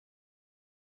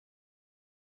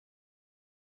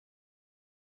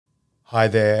Hi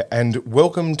there, and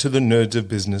welcome to the Nerds of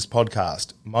Business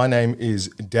podcast. My name is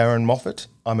Darren Moffat.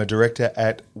 I'm a director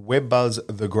at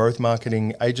WebBuzz, the growth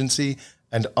marketing agency,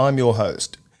 and I'm your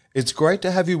host. It's great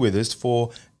to have you with us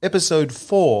for episode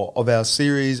 4 of our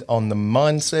series on the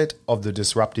mindset of the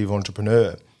disruptive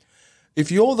entrepreneur.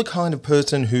 If you're the kind of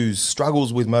person who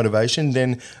struggles with motivation,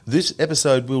 then this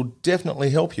episode will definitely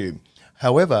help you.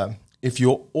 However, if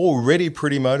you're already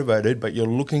pretty motivated, but you're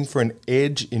looking for an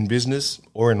edge in business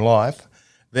or in life,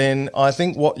 then I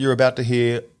think what you're about to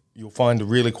hear, you'll find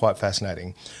really quite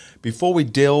fascinating. Before we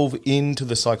delve into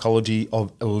the psychology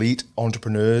of elite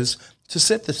entrepreneurs, to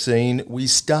set the scene, we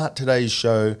start today's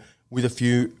show with a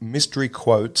few mystery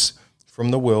quotes from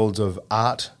the worlds of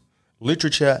art,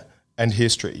 literature, and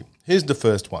history. Here's the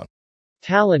first one.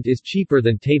 Talent is cheaper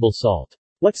than table salt.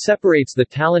 What separates the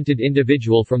talented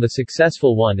individual from the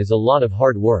successful one is a lot of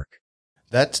hard work.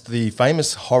 That's the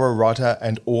famous horror writer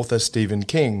and author Stephen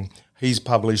King. He's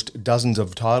published dozens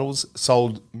of titles,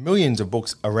 sold millions of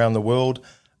books around the world,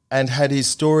 and had his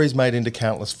stories made into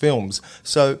countless films.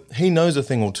 So he knows a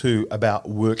thing or two about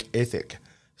work ethic.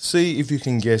 See if you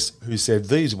can guess who said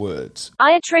these words.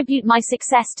 I attribute my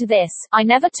success to this. I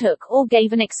never took or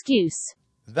gave an excuse.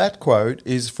 That quote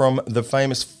is from the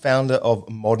famous founder of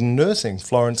modern nursing,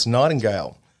 Florence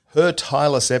Nightingale. Her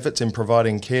tireless efforts in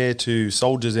providing care to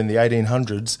soldiers in the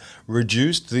 1800s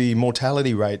reduced the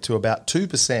mortality rate to about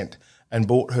 2% and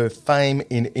brought her fame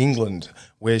in England,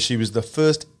 where she was the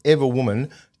first ever woman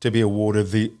to be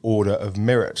awarded the Order of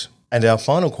Merit. And our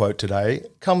final quote today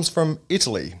comes from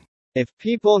Italy. If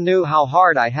people knew how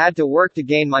hard I had to work to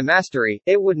gain my mastery,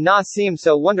 it would not seem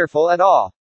so wonderful at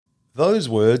all. Those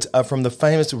words are from the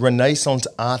famous Renaissance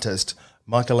artist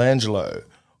Michelangelo.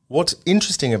 What's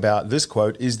interesting about this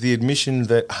quote is the admission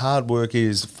that hard work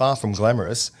is far from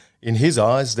glamorous. In his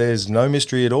eyes, there's no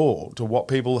mystery at all to what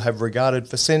people have regarded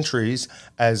for centuries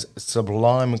as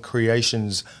sublime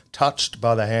creations touched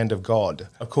by the hand of God.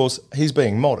 Of course, he's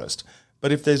being modest,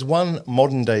 but if there's one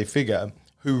modern-day figure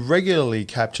who regularly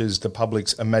captures the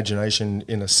public's imagination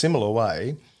in a similar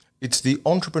way, it's the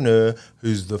entrepreneur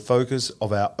who's the focus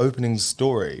of our opening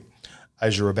story.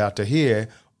 As you're about to hear,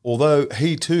 although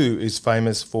he too is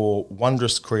famous for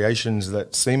wondrous creations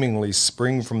that seemingly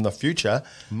spring from the future,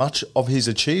 much of his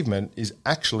achievement is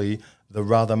actually the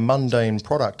rather mundane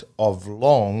product of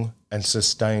long and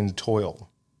sustained toil.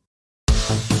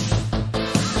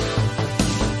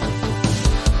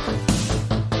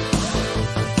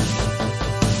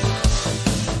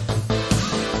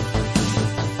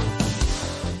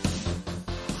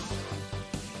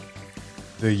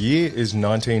 The year is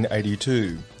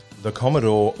 1982. The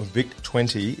Commodore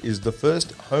VIC-20 is the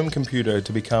first home computer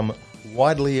to become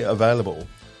widely available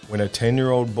when a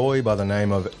 10-year-old boy by the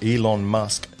name of Elon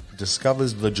Musk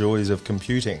discovers the joys of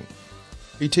computing.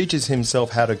 He teaches himself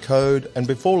how to code, and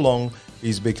before long,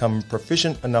 he's become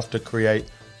proficient enough to create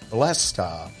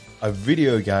Blastar, a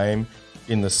video game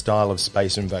in the style of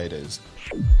Space Invaders.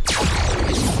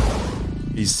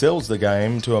 He sells the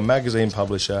game to a magazine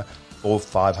publisher for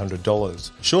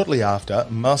 $500. Shortly after,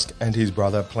 Musk and his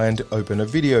brother plan to open a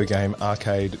video game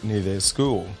arcade near their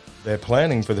school. Their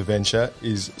planning for the venture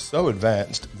is so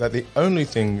advanced that the only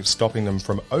thing stopping them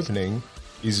from opening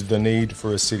is the need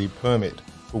for a city permit,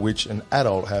 for which an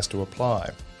adult has to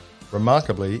apply.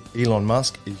 Remarkably, Elon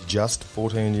Musk is just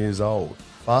 14 years old.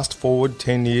 Fast forward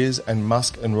 10 years and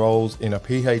Musk enrolls in a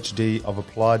PhD of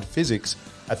applied physics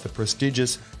at the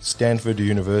prestigious Stanford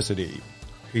University.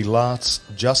 He lasts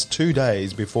just 2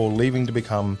 days before leaving to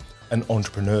become an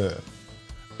entrepreneur.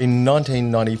 In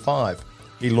 1995,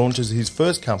 he launches his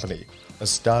first company, a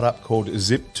startup called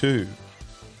Zip2.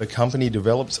 The company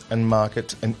develops and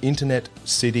markets an internet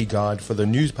city guide for the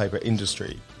newspaper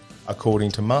industry.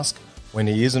 According to Musk, when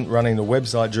he isn't running the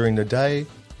website during the day,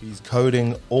 he's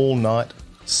coding all night,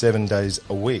 7 days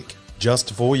a week.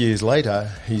 Just 4 years later,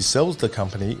 he sells the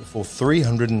company for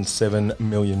 $307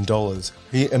 million.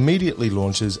 He immediately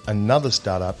launches another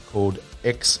startup called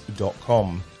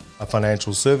X.com, a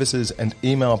financial services and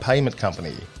email payment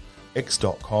company.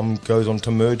 X.com goes on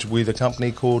to merge with a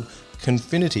company called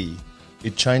Confinity.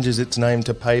 It changes its name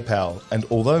to PayPal, and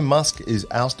although Musk is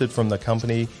ousted from the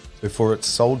company before it's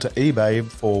sold to eBay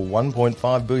for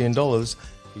 $1.5 billion,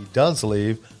 he does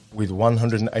leave with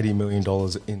 $180 million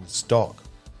in stock.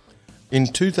 In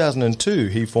 2002,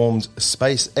 he forms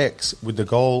SpaceX with the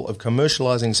goal of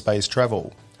commercializing space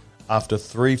travel. After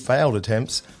 3 failed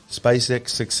attempts, SpaceX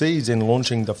succeeds in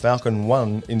launching the Falcon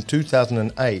 1 in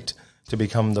 2008 to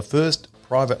become the first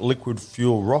private liquid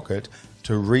fuel rocket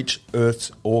to reach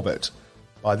Earth's orbit.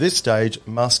 By this stage,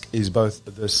 Musk is both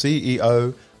the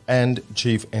CEO and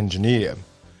chief engineer.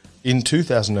 In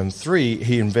 2003,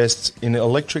 he invests in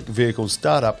electric vehicle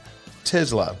startup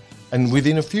Tesla, and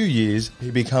within a few years, he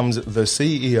becomes the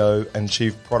CEO and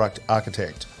chief product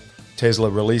architect. Tesla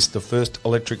released the first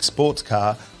electric sports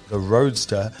car, the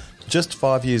Roadster, just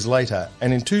 5 years later,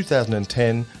 and in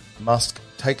 2010, Musk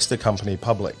takes the company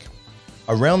public.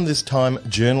 Around this time,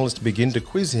 journalists begin to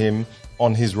quiz him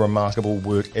on his remarkable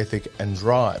work ethic and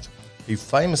drive. He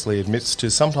famously admits to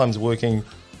sometimes working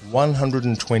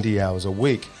 120 hours a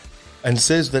week and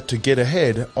says that to get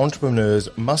ahead, entrepreneurs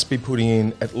must be putting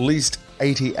in at least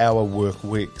 80-hour work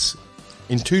weeks.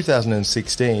 In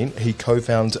 2016, he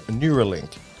co-founds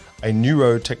Neuralink, a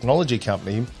neurotechnology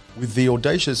company with the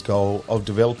audacious goal of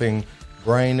developing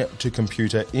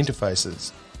brain-to-computer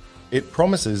interfaces. It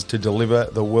promises to deliver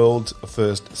the world's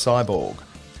first cyborg.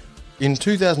 In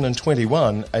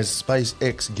 2021, as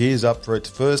SpaceX gears up for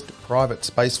its first private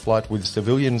spaceflight with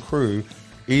civilian crew,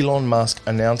 Elon Musk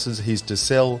announces he's to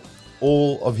sell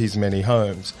all of his many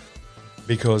homes,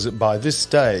 because by this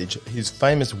stage, his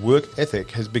famous work ethic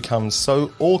has become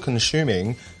so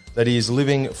all-consuming that he is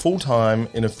living full-time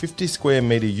in a 50 square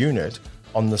metre unit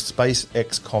on the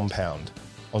SpaceX compound.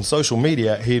 On social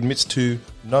media, he admits to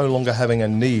no longer having a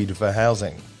need for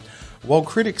housing. While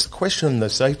critics question the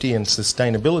safety and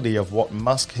sustainability of what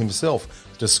Musk himself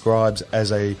describes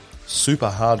as a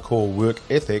super hardcore work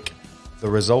ethic, the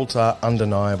results are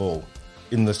undeniable.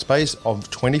 In the space of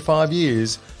 25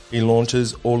 years, he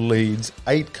launches or leads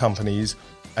 8 companies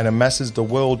and amasses the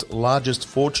world's largest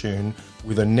fortune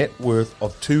with a net worth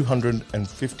of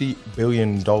 $250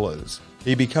 billion.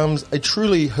 He becomes a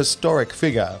truly historic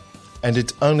figure, and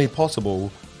it's only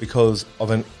possible because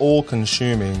of an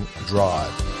all-consuming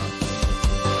drive.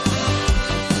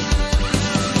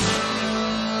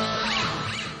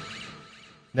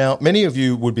 Now, many of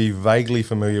you would be vaguely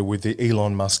familiar with the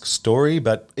Elon Musk story,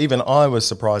 but even I was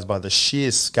surprised by the sheer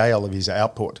scale of his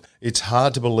output. It's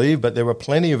hard to believe, but there were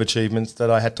plenty of achievements that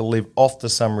I had to leave off the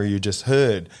summary you just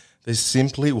heard. There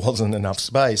simply wasn't enough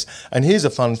space. And here's a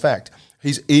fun fact.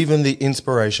 He's even the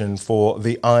inspiration for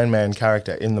the Iron Man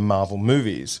character in the Marvel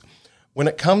movies. When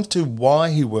it comes to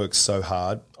why he works so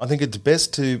hard, I think it's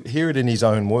best to hear it in his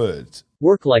own words.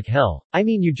 Work like hell. I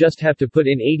mean, you just have to put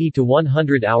in 80 to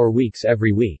 100 hour weeks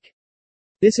every week.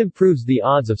 This improves the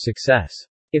odds of success.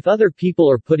 If other people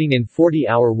are putting in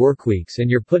 40-hour work weeks and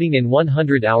you're putting in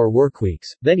 100-hour work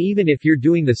weeks, then even if you're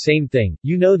doing the same thing,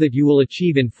 you know that you will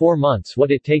achieve in 4 months what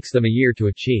it takes them a year to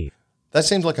achieve. That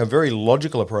seems like a very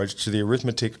logical approach to the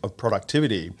arithmetic of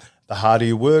productivity. The harder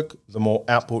you work, the more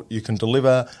output you can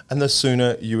deliver, and the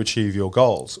sooner you achieve your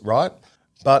goals, right?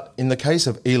 But in the case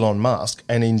of Elon Musk,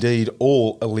 and indeed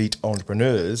all elite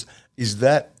entrepreneurs, is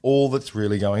that all that's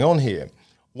really going on here?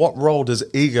 What role does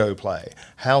ego play?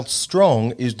 How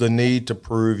strong is the need to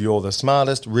prove you're the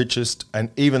smartest, richest, and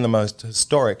even the most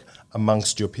historic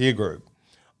amongst your peer group?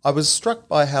 I was struck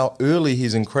by how early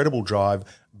his incredible drive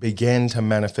began to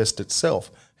manifest itself.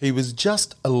 He was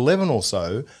just 11 or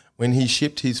so when he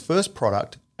shipped his first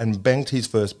product and banked his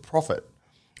first profit.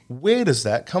 Where does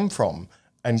that come from?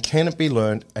 And can it be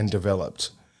learned and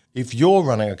developed? If you're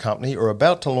running a company or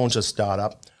about to launch a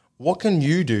startup, what can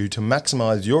you do to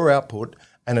maximize your output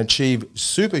and achieve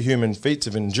superhuman feats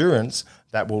of endurance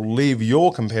that will leave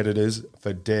your competitors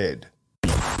for dead?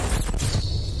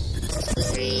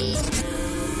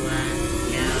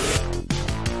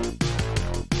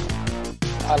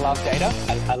 I love data.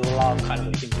 I love kind of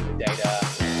looking through the data.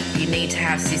 You need to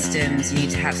have systems, you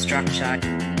need to have structure.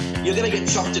 You're going to get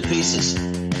chopped to pieces.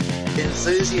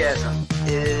 Enthusiasm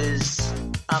is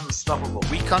unstoppable.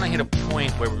 We kind of hit a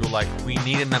point where we were like, we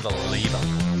need another leader.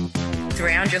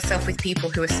 Surround yourself with people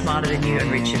who are smarter than you and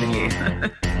richer than you.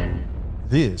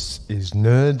 This is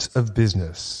Nerds of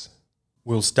Business.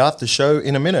 We'll start the show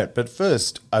in a minute, but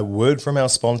first, a word from our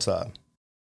sponsor.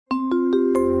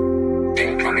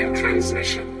 Incoming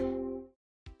transmission.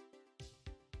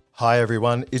 Hi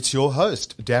everyone, it's your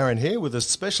host, Darren here with a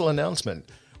special announcement.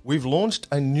 We've launched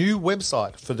a new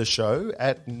website for the show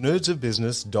at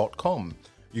nerdsofbusiness.com.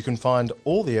 You can find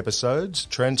all the episodes,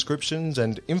 transcriptions,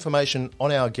 and information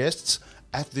on our guests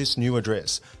at this new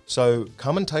address. So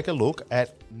come and take a look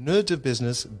at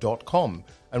nerdsofbusiness.com.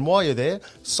 And while you're there,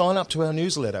 sign up to our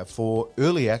newsletter for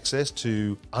early access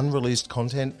to unreleased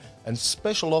content and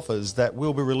special offers that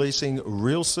we'll be releasing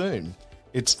real soon.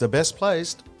 It's the best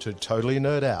place to totally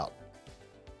nerd out.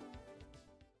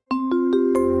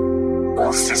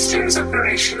 All systems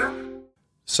operational.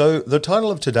 So the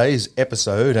title of today's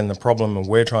episode and the problem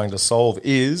we're trying to solve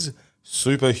is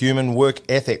Superhuman Work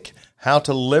Ethic, how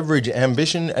to leverage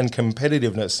ambition and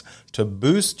competitiveness to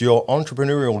boost your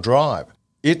entrepreneurial drive.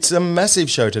 It's a massive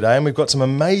show today, and we've got some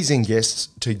amazing guests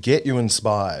to get you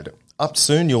inspired. Up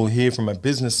soon, you'll hear from a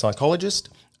business psychologist,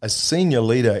 a senior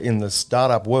leader in the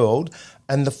startup world,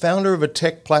 and the founder of a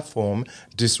tech platform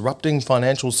disrupting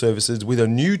financial services with a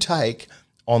new take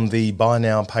on the buy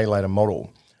now, pay later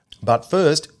model. But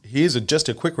first, here's just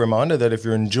a quick reminder that if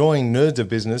you're enjoying Nerds of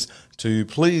Business, to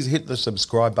please hit the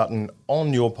subscribe button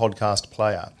on your podcast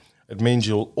player. It means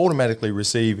you'll automatically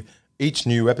receive each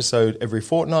new episode every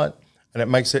fortnight, and it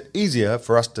makes it easier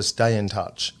for us to stay in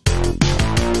touch.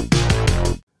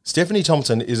 Stephanie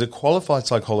Thompson is a qualified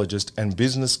psychologist and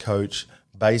business coach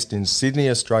based in Sydney,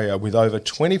 Australia, with over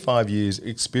 25 years'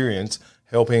 experience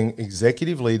helping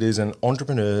executive leaders and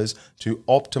entrepreneurs to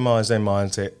optimize their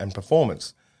mindset and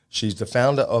performance. She's the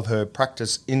founder of her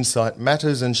practice Insight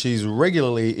Matters, and she's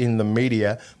regularly in the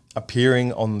media,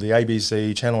 appearing on the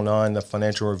ABC, Channel 9, the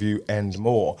Financial Review, and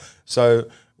more. So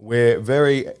we're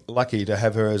very lucky to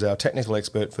have her as our technical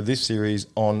expert for this series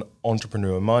on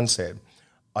entrepreneur mindset.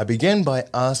 I began by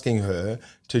asking her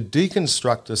to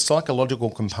deconstruct the psychological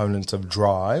components of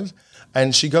drive,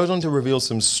 and she goes on to reveal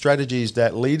some strategies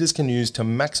that leaders can use to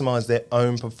maximize their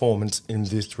own performance in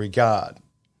this regard.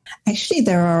 Actually,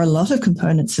 there are a lot of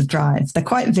components of drive. They're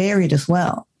quite varied as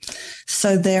well.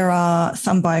 So there are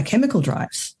some biochemical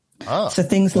drives. So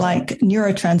things like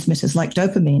neurotransmitters like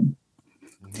dopamine.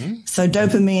 Mm-hmm. So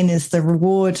dopamine is the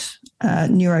reward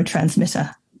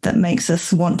neurotransmitter that makes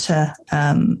us want to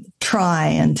try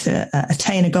and to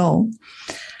attain a goal.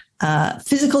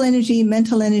 Physical energy,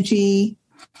 mental energy,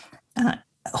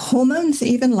 hormones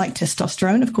even like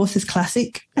testosterone, of course, is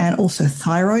classic, and also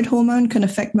thyroid hormone can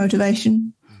affect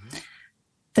motivation.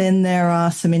 Then there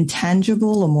are some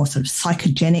intangible or more sort of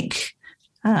psychogenic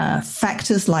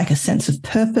factors like a sense of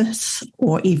purpose,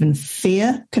 or even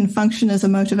fear can function as a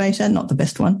motivator. Not the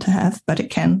best one to have, but it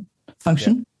can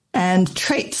function. Yeah. And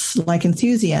traits like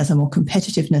enthusiasm or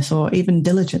competitiveness or even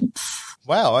diligence.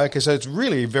 Wow. Okay. So it's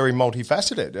really very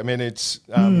multifaceted. I mean, it's,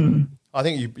 I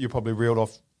think you probably reeled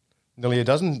off nearly a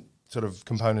dozen sort of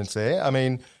components there. I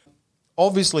mean,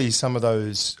 obviously some of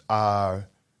those are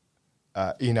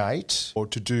innate or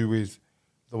to do with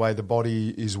the way the body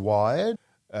is wired.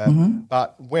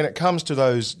 But when it comes to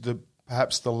those,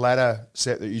 perhaps the latter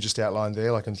set that you just outlined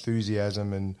there, like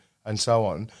enthusiasm and so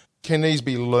on, can these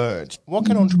be learnt? What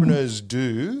can entrepreneurs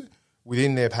do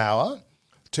within their power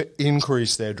to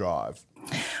increase their drive?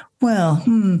 Well,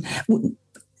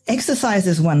 exercise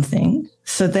is one thing.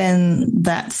 So then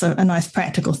that's a nice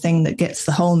practical thing that gets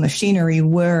the whole machinery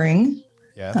whirring.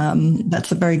 Yeah.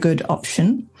 That's a very good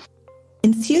option.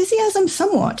 Enthusiasm,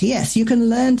 somewhat, yes. You can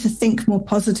learn to think more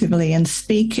positively and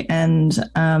speak and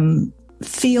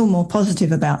feel more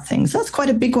positive about things. That's quite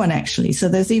a big one, actually. So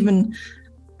there's even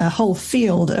a whole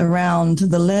field around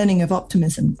the learning of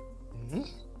optimism.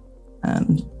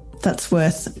 That's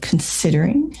worth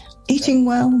considering. Eating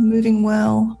well, moving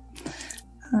well,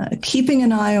 keeping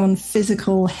an eye on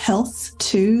physical health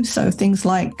too. So things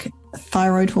like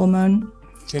thyroid hormone.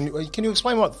 Can you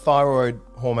explain what thyroid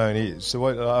hormone is? So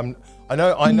what,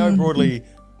 I know broadly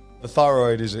the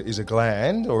thyroid is a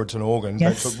gland or it's an organ,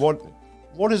 yes. but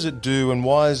what does it do and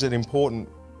why is it important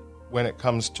when it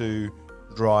comes to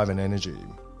drive and energy?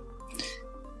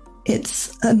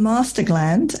 It's a master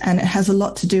gland, and it has a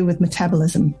lot to do with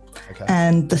metabolism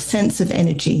and the sense of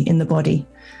energy in the body.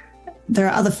 There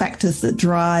are other factors that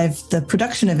drive the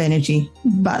production of energy,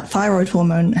 but thyroid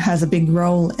hormone has a big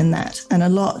role in that and a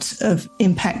lot of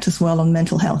impact as well on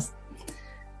mental health.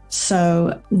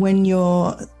 So when you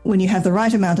have the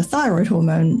right amount of thyroid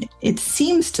hormone, it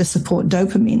seems to support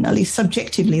dopamine, at least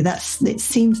subjectively. It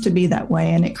seems to be that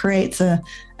way, and it creates a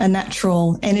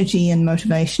natural energy and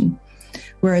motivation.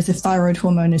 Whereas if thyroid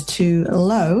hormone is too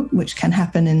low, which can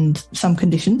happen in some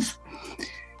conditions,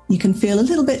 you can feel a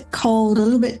little bit cold, a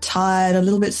little bit tired, a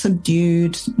little bit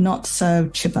subdued, not so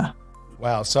chipper.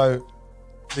 Wow. So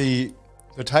the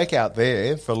takeout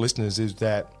there for listeners is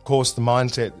that, of course, the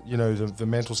mindset, the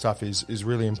mental stuff is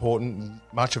really important.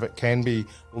 Much of it can be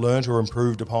learnt or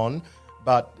improved upon,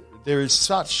 but there is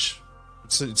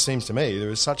it seems to me, there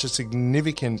is such a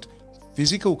significant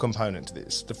physical component to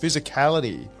this, the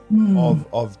physicality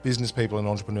of business people and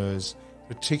entrepreneurs,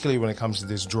 particularly when it comes to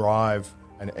this drive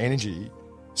and energy,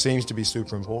 seems to be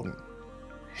super important.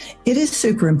 It is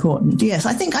super important, yes.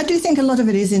 I do think a lot of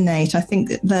it is innate. I think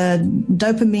that the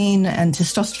dopamine and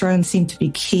testosterone seem to be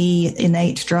key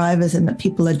innate drivers, and that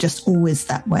people are just always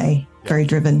that way, very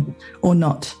driven or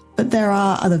not. But there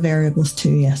are other variables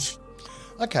too, yes.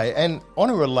 Okay, and on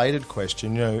a related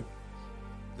question,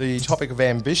 the topic of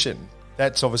ambition,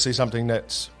 that's obviously something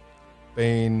that's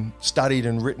been studied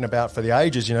and written about for the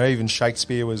ages. Even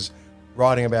Shakespeare was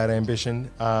writing about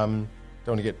ambition. Don't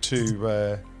want to get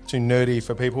too nerdy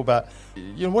for people, but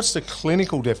what's the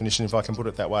clinical definition, if I can put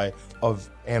it that way, of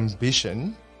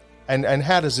ambition, and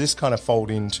how does this kind of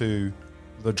fold into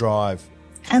the drive?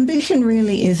 Ambition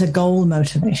really is a goal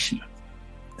motivation.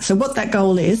 So what that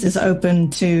goal is open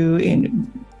to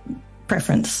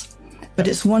preference, but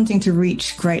it's wanting to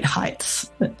reach great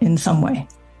heights in some way.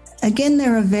 Again,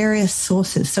 there are various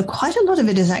sources. So quite a lot of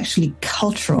it is actually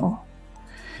cultural.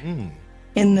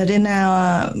 In that in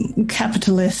our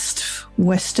capitalist,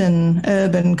 Western,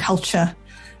 urban culture,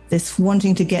 this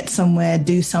wanting to get somewhere,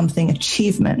 do something,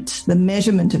 achievement, the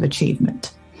measurement of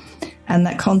achievement, and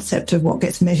that concept of what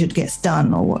gets measured gets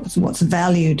done, or what's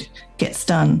valued gets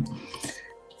done.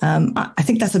 I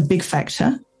think that's a big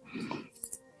factor.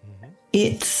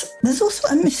 There's also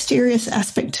a mysterious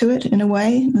aspect to it in a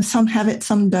way. Some have it,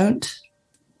 some don't.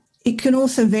 It can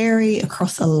also vary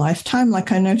across a lifetime.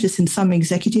 Like I notice in some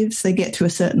executives, they get to a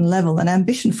certain level and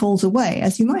ambition falls away,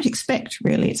 as you might expect,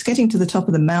 really. It's getting to the top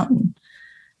of the mountain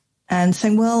and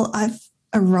saying, well, I've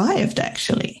arrived,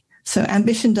 actually. So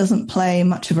ambition doesn't play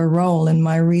much of a role in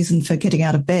my reason for getting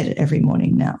out of bed every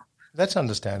morning now. That's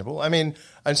understandable. I mean,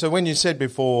 and so when you said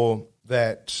before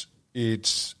that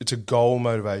it's a goal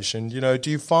motivation, do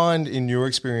you find in your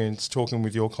experience talking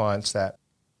with your clients that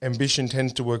ambition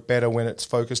tends to work better when it's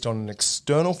focused on an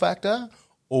external factor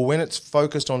or when it's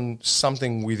focused on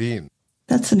something within?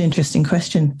 That's an interesting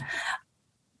question.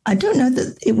 I don't know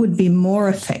that it would be more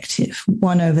effective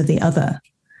one over the other.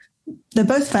 They're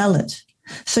both valid.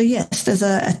 So yes, there's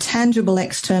a tangible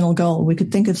external goal. We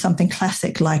could think of something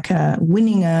classic like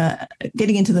getting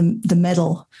into the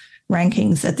medal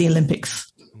rankings at the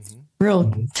Olympics.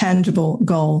 Real tangible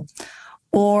goal.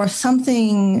 Or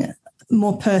something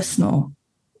more personal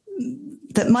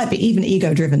that might be even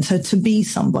ego-driven. So to be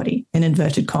somebody, in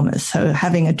inverted commas. So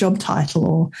having a job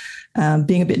title or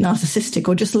being a bit narcissistic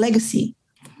or just legacy.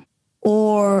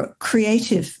 Or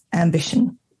creative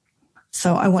ambition.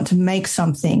 So I want to make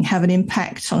something, have an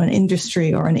impact on an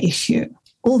industry or an issue.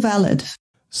 All valid.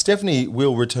 Stephanie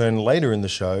will return later in the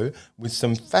show with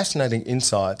some fascinating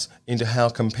insights into how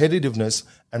competitiveness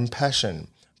and passion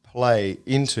play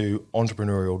into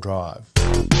entrepreneurial drive.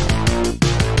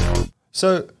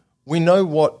 So we know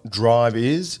what drive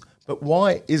is, but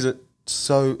why is it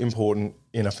so important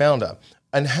in a founder?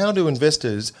 And how do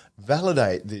investors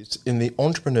validate this in the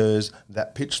entrepreneurs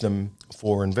that pitch them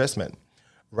for investment?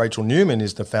 Rachael Neumann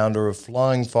is the founder of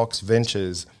Flying Fox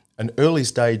Ventures, an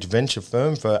early-stage venture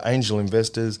firm for angel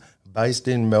investors based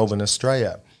in Melbourne,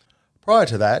 Australia. Prior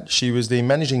to that, she was the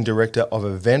managing director of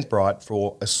Eventbrite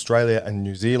for Australia and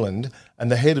New Zealand and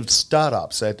the head of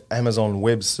startups at Amazon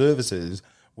Web Services,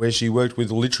 where she worked with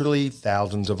literally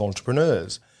thousands of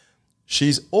entrepreneurs.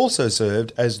 She's also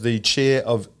served as the chair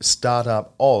of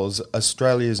Startup Oz,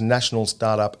 Australia's national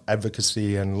startup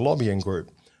advocacy and lobbying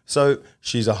group. So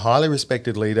she's a highly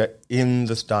respected leader in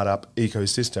the startup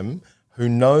ecosystem who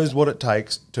knows what it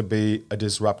takes to be a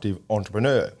disruptive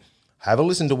entrepreneur. Have a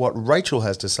listen to what Rachael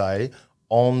has to say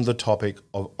on the topic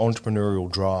of entrepreneurial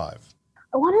drive.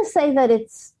 I want to say that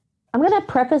I'm going to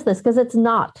preface this because it's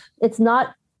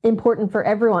not important for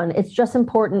everyone. It's just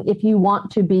important if you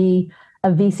want to be a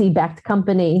VC-backed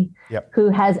company who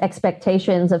has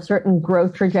expectations of certain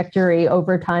growth trajectory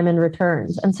over time and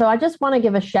returns. And so I just want to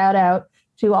give a shout out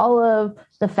to all of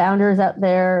the founders out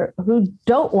there who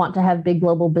don't want to have big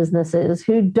global businesses,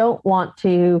 who don't want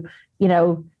to,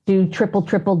 do triple,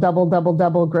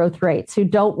 double growth rates, who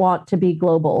don't want to be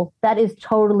global. That is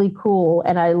totally cool.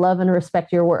 And I love and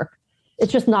respect your work.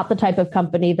 It's just not the type of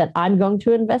company that I'm going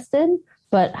to invest in,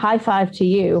 but high five to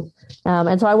you.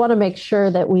 And so I want to make sure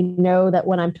that we know that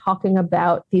when I'm talking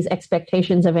about these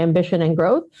expectations of ambition and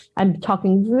growth, I'm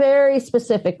talking very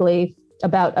specifically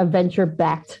about a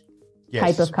venture-backed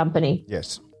type of company.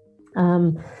 Yes.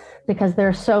 Because there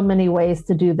are so many ways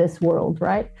to do this world,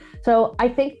 right? So I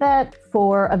think that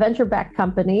for a venture-backed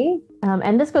company,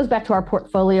 and this goes back to our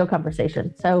portfolio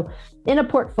conversation. So in a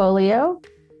portfolio,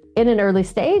 in an early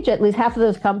stage, at least half of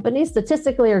those companies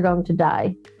statistically are going to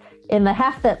die. In the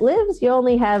half that lives, you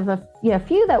only have a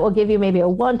few that will give you maybe a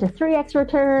 1 to 3x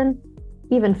return,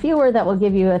 even fewer that will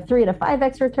give you a 3 to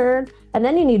 5x return. And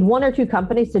then you need 1 or 2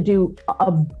 companies to do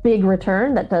a big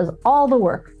return that does all the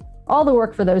work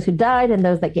for those who died and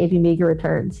those that gave you meager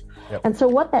returns. Yep. And so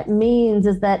what that means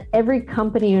is that every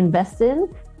company you invest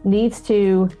in needs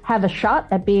to have a shot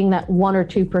at being that 1 or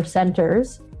 2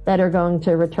 percenters that are going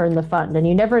to return the fund. And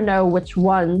you never know which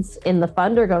ones in the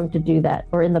fund are going to do that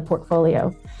or in the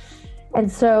portfolio. And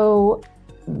so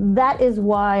that is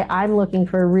why I'm looking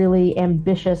for really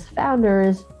ambitious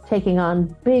founders taking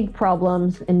on big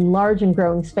problems in large and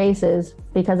growing spaces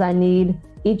because I need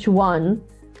each one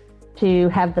to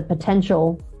have the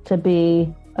potential to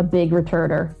be a big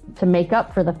returner, to make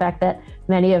up for the fact that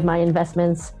many of my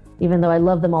investments, even though I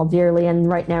love them all dearly, and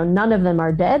right now none of them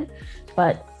are dead,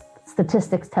 but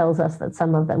statistics tells us that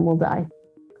some of them will die.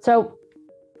 So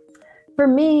for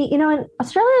me, in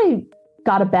Australia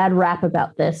got a bad rap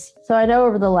about this. So I know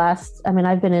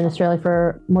I've been in Australia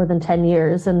for more than 10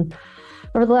 years. And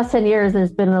over the last 10 years,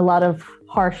 there's been a lot of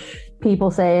harsh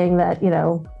people saying that,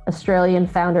 Australian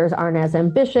founders aren't as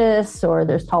ambitious, or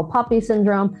there's tall poppy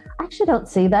syndrome. I actually don't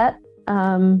see that.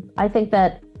 I think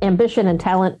that ambition and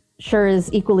talent sure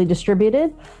is equally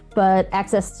distributed, but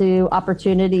access to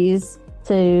opportunities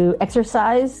to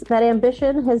exercise that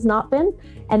ambition has not been.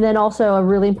 And then also a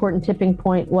really important tipping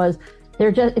point was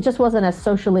it just wasn't as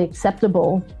socially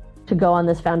acceptable to go on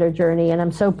this founder journey. And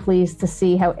I'm so pleased to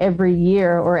see how every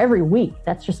year or every week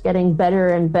that's just getting better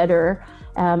and better.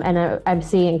 I'm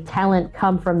seeing talent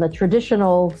come from the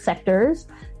traditional sectors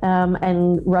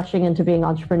and rushing into being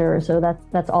entrepreneurs. So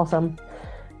that's awesome.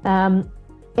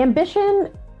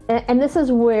 Ambition, and this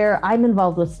is where I'm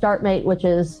involved with StartMate, which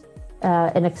is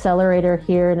an accelerator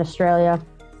here in Australia.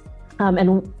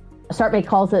 And StartMate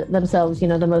calls it themselves,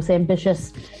 the most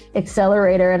ambitious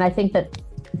accelerator. And I think that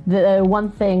the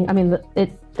one thing,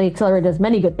 the accelerator does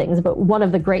many good things, but one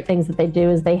of the great things that they do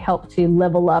is they help to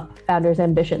level up founders'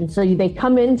 ambition. So they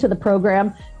come into the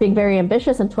program being very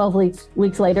ambitious, and 12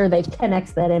 weeks later, they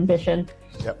 10x that ambition.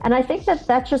 Yep. And I think that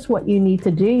that's just what you need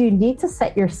to do. You need to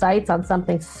set your sights on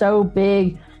something so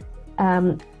big,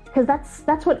 because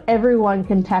that's what everyone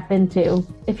can tap into.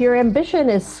 If your ambition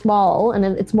is small and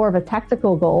it's more of a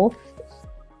tactical goal,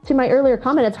 to my earlier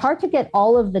comment, it's hard to get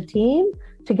all of the team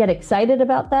to get excited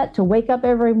about that, to wake up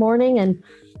every morning and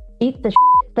eat the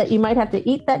shit that you might have to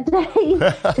eat that day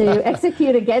to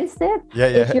execute against it.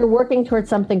 If you're working towards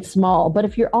something small. But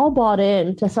if you're all bought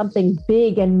in to something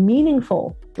big and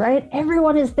meaningful, right?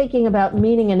 Everyone is thinking about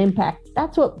meaning and impact.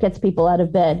 That's what gets people out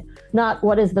of bed, not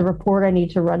what is the report I need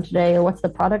to run today or what's the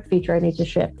product feature I need to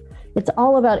ship. It's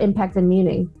all about impact and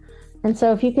meaning. And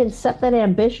so if you can set that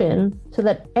ambition so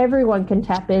that everyone can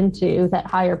tap into that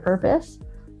higher purpose,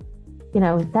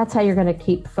 that's how you're going to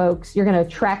keep folks. You're going to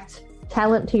attract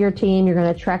talent to your team. You're going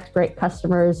to attract great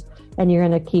customers, and you're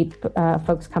going to keep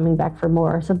folks coming back for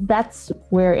more. So that's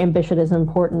where ambition is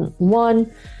important.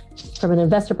 One, from an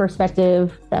investor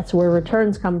perspective, that's where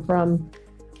returns come from.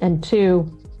 And two,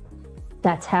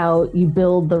 that's how you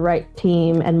build the right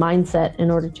team and mindset in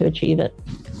order to achieve it.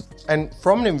 And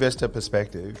from an investor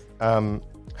perspective,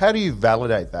 how do you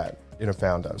validate that in a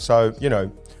founder? So,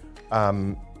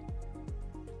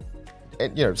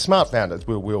 smart founders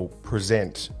will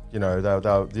present,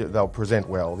 they'll present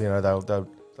well, they'll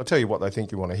tell you what they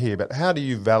think you want to hear, but how do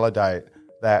you validate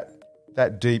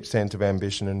that deep sense of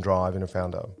ambition and drive in a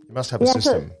founder? You must have a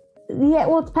system.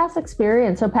 It's past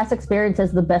experience. So past experience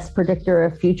is the best predictor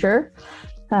of future.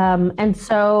 And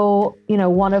so,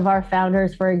 one of our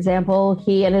founders, for example,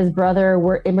 he and his brother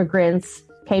were immigrants,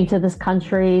 came to this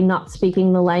country, not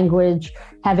speaking the language,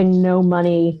 having no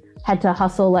money, had to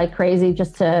hustle like crazy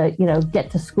just to, get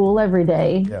to school every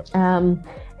day. Yep.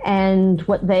 And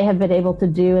what they have been able to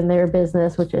do in their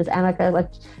business, which is Annika,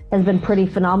 has been pretty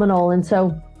phenomenal. And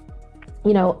so,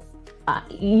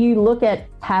 you look at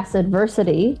past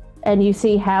adversity and you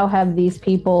see how have these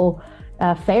people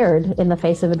fared in the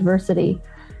face of adversity.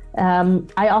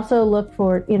 I also look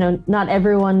for, not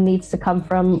everyone needs to come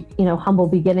from, humble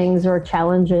beginnings or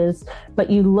challenges, but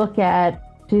you look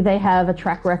at, do they have a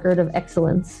track record of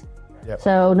excellence? Yep.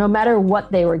 So no matter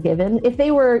what they were given, if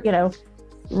they were,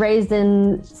 raised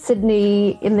in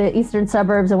Sydney in the eastern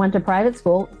suburbs and went to private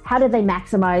school, how did they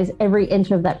maximize every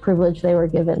inch of that privilege they were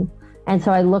given? And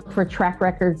so I look for track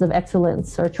records of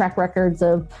excellence or track records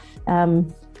of,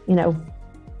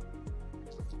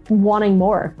 wanting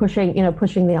more, pushing the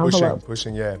envelope.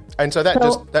 Pushing, yeah. And so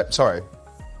sorry.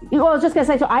 Well, I was just going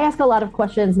to say, so I ask a lot of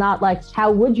questions, not like,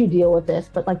 how would you deal with this?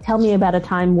 But tell me about a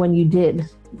time when you did.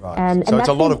 Right. And it's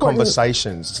a lot of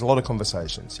conversations. It's a lot of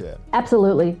conversations, yeah.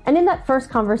 Absolutely. And in that first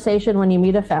conversation, when you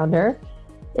meet a founder,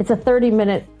 it's a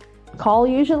 30-minute call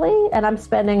usually. And I'm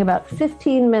spending about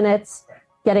 15 minutes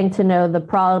getting to know the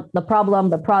problem,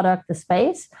 the product, the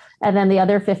space. And then the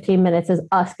other 15 minutes is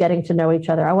us getting to know each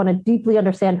other. I want to deeply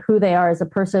understand who they are as a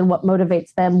person, what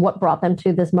motivates them, what brought them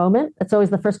to this moment. That's always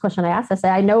the first question I ask. I say,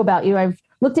 I know about you. I've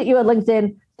looked at you at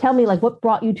LinkedIn. Tell me what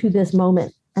brought you to this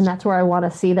moment. And that's where I want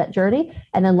to see that journey.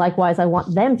 And then likewise, I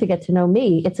want them to get to know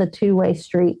me. It's a two-way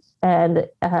street, and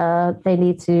they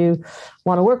need to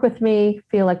want to work with me,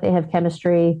 feel like they have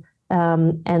chemistry,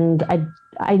 And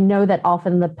I know that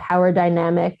often the power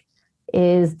dynamic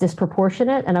is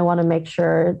disproportionate, and I want to make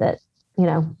sure that, you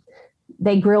know,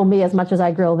 they grill me as much as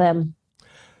I grill them.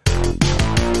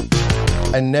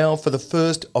 And now for the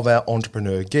first of our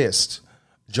entrepreneur guests.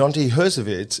 Jonty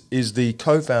Hersovitz is the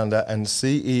co-founder and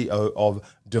CEO of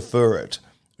Deferit.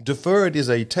 Deferit is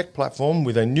a tech platform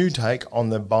with a new take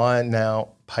on the buy now,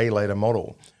 pay later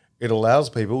model. It allows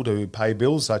people to pay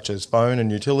bills such as phone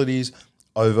and utilities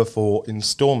over 4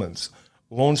 installments.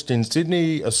 Launched in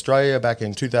Sydney, Australia back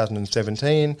in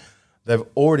 2017, they've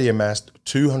already amassed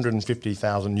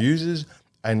 250,000 users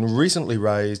and recently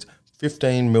raised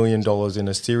 $15 million in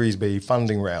a Series B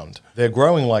funding round. They're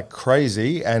growing like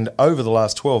crazy, and over the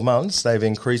last 12 months, they've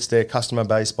increased their customer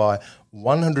base by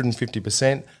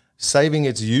 150%, saving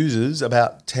its users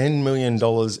about $10 million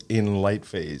in late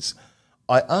fees.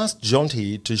 I asked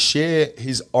Jonty to share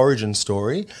his origin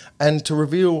story and to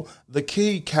reveal the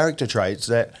key character traits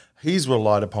that he's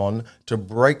relied upon to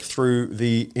break through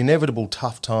the inevitable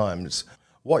tough times.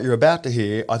 What you're about to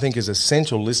hear, I think, is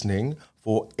essential listening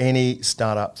for any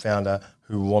startup founder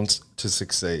who wants to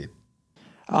succeed.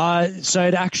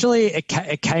 So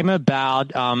it came about,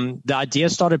 the idea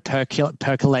started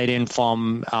percolating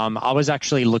from, I was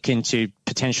actually looking to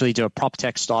potentially do a prop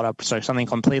tech startup, so something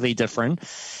completely different.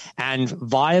 And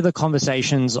via the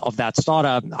conversations of that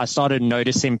startup, I started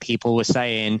noticing people were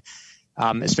saying,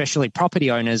 especially property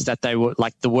owners, that they were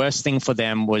like, the worst thing for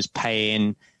them was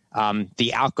paying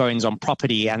the outgoings on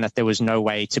property, and that there was no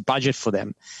way to budget for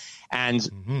them.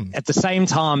 And at the same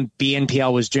time,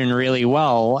 BNPL was doing really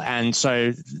well. And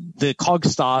so the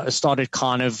cogs started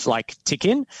kind of like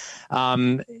ticking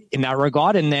in that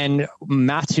regard. And then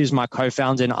Matt, who's my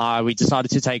co-founder, and I, we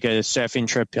decided to take a surfing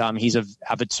trip. He's an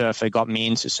avid surfer, got me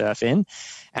into surfing.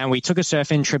 And we took a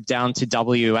surfing trip down to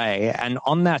WA. And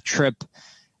on that trip,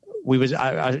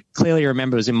 I clearly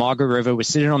remember it was in Margaret River. We're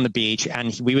sitting on the beach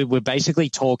and we were basically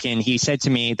talking. He said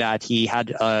to me that he had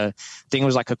a thing, it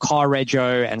was like a car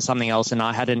rego and something else, and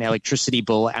I had an electricity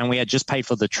bill, and we had just paid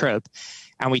for the trip.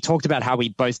 And we talked about how we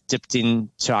both dipped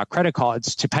into our credit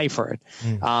cards to pay for it.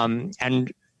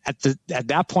 And at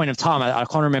that point of time, I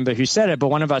can't remember who said it, but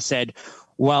one of us said,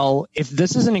 well, if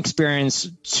this is an experience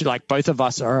to like both of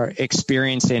us are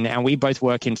experiencing, and we both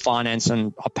work in finance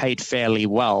and are paid fairly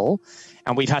well,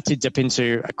 and we've had to dip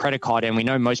into a credit card, and we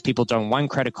know most people don't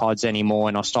want credit cards anymore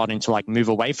and are starting to like move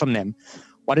away from them.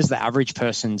 What does the average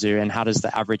person do, and how does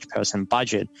the average person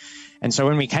budget? And so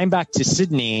when we came back to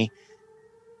Sydney,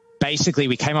 basically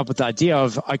we came up with the idea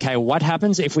of, okay, what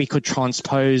happens if we could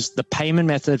transpose the payment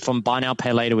method from buy now,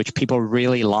 pay later, which people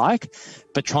really like,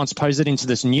 but transpose it into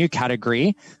this new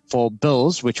category for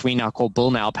bills, which we now call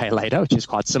bill now, pay later, which is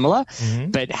quite similar.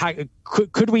 But how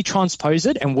could we transpose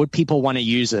it, and would people want to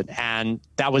use it? And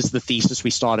that was the thesis we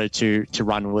started to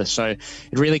run with. So it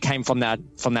really came from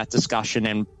that discussion,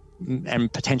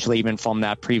 and potentially even from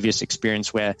that previous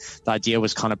experience where the idea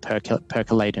was kind of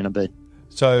percolating a bit.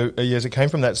 So yes, it came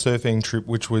from that surfing trip,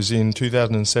 which was in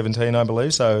 2017, I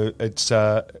believe. So it's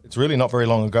really not very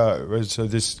long ago. So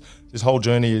this whole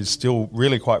journey is still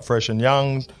really quite fresh and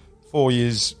young, 4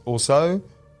 years or so.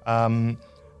 And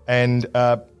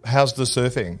how's the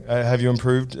surfing? Have you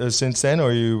improved since then,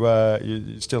 or are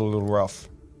you still a little rough?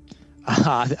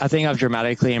 I think I've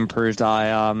dramatically improved.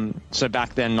 So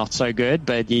back then not so good,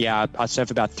 but yeah, I surf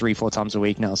about 3-4 times a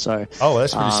week now. So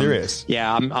that's pretty serious.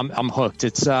 Yeah, I'm hooked.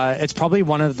 It's probably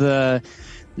one of the.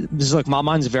 Look, my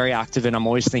mind's very active, and I'm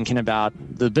always thinking about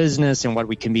the business and what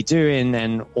we can be doing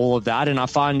and all of that. And I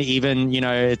find even,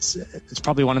 it's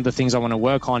probably one of the things I want to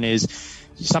work on is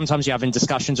sometimes you're having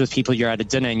discussions with people, you're at a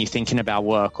dinner and you're thinking about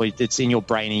work, or it's in your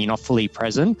brain and you're not fully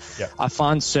present. Yeah. I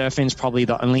find surfing is probably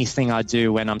the only thing I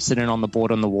do when I'm sitting on the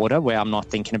board on the water where I'm not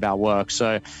thinking about work.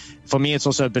 So for me, it's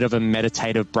also a bit of a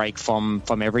meditative break from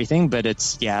everything. But I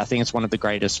think it's one of the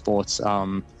greatest sports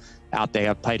out there.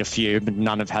 I've played a few, but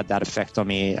none have had that effect on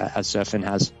me as surfing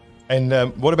has. And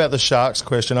what about the sharks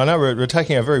question? I know we're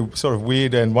taking a very sort of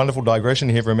weird and wonderful digression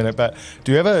here for a minute, but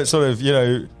do you ever sort of,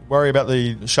 worry about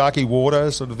the sharky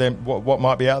water, sort of them, what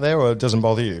might be out there, or it doesn't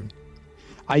bother you?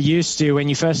 I used to. When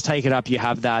you first take it up, you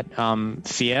have that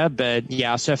fear. But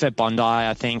yeah, I surf at Bondi.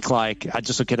 I think I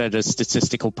just look at it as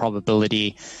statistical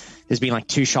probability. There's been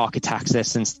 2 shark attacks there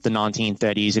since the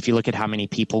 1930s. If you look at how many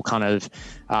people kind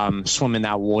of swim in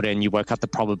that water and you work out the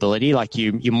probability,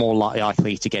 you're more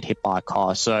likely to get hit by a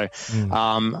car. So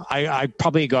I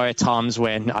probably go at times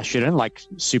when I shouldn't,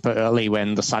 super early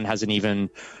when the sun hasn't even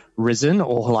risen,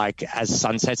 or as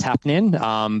sunset's happening.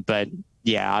 But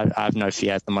yeah, I have no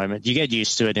fear at the moment. You get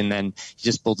used to it, and then you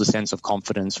just build a sense of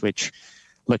confidence, which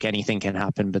look, anything can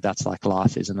happen, but that's like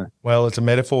life, isn't it? Well, it's a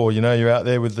metaphor. You're out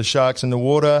there with the sharks in the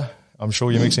water. I'm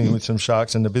sure you're mixing with some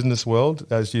sharks in the business world.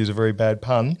 Those to use a very bad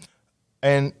pun.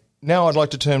 And now I'd like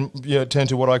to turn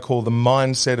to what I call the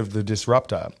mindset of the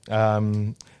disruptor,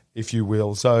 if you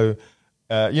will. So,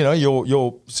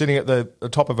 you're sitting at the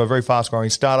top of a very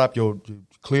fast-growing startup. You're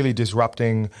clearly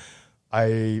disrupting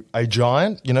a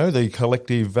giant, the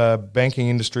collective banking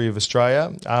industry of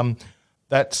Australia.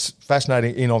 That's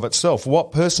fascinating in of itself.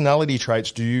 What personality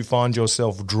traits do you find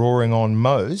yourself drawing on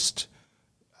most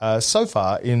so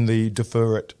far in the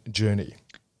Deferit journey?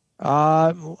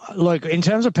 Look, in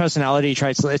terms of personality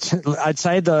traits, I'd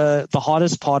say the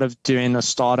hardest part of doing a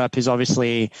startup is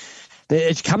obviously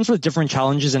it comes with different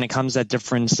challenges and it comes at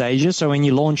different stages. So when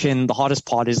you launch in, the hardest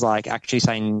part is like actually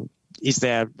saying,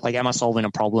 am I solving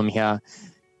a problem here?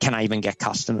 Can I even get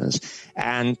customers?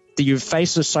 And you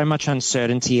face with so much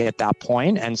uncertainty at that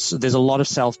point, and so there's a lot of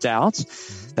self-doubt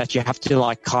that you have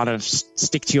to kind of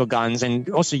stick to your guns. And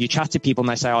also you chat to people and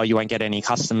they say, oh, you won't get any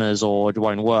customers or it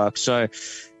won't work. So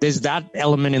there's that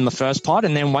element in the first part.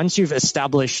 And then once you've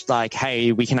established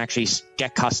hey, we can actually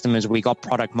get customers, we got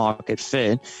product market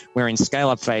fit, we're in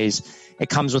scale-up phase, it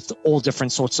comes with all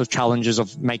different sorts of challenges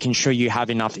of making sure you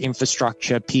have enough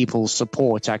infrastructure, people,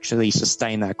 support to actually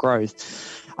sustain that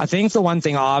growth. I think the one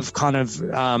thing I've kind of,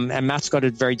 and Matt's got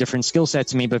a very different skill set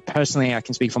to me, but personally I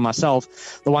can speak for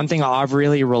myself. The one thing I've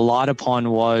really relied upon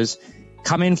was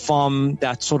coming from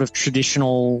that sort of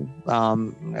traditional,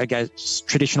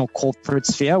 traditional corporate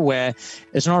sphere where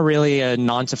it's not really a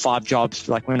 9-to-5 job.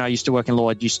 Like when I used to work in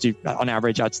law, on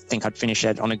average, I'd finish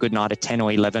it on a good night at 10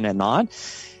 or 11 at night.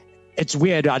 It's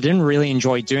weird. I didn't really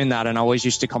enjoy doing that, and I always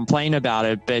used to complain about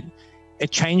it, but it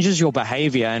changes your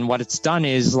behavior. And what it's done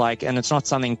is and it's not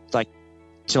something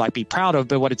to be proud of,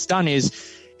 but what it's done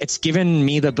is it's given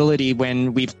me the ability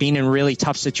when we've been in really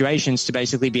tough situations to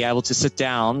basically be able to sit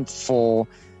down for,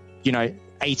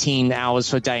 18 hours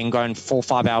per day and go in 4 or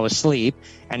 5 hours sleep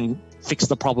and fix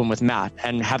the problem with Matt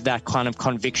and have that kind of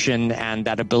conviction and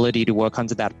that ability to work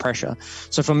under that pressure.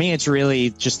 So for me, it's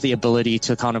really just the ability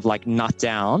to kind of nut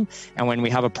down. And when we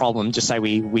have a problem, just say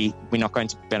we're not going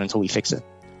to bed until we fix it.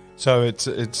 So it's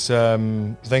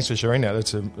thanks for sharing that.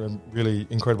 That's a really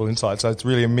incredible insight. So it's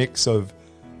really a mix of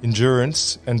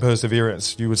endurance and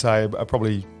perseverance, you would say, are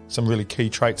probably some really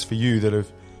key traits for you that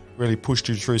have really pushed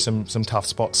you through some tough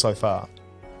spots so far.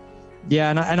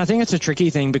 Yeah, and I think it's a tricky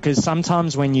thing because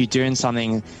sometimes when you're doing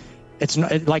something, it's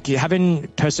not having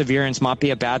perseverance might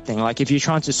be a bad thing. Like if you're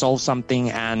trying to solve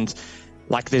something and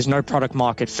there's no product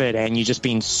market fit and you're just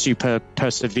being super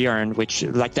perseverant, which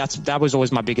that was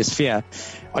always my biggest fear.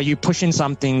 Are you pushing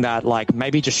something that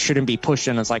maybe just shouldn't be pushed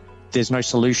and it's there's no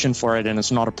solution for it and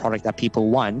it's not a product that people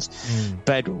want.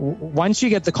 But once you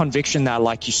get the conviction that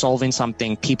you're solving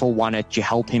something, people want it, you're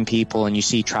helping people and you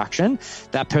see traction,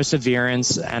 that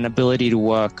perseverance and ability to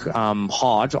work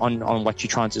hard on what you're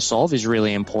trying to solve is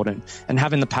really important, and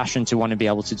having the passion to want to be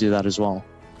able to do that as well.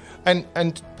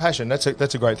 And passion, that's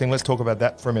a great thing. Let's talk about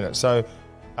that for a minute. So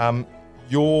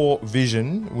your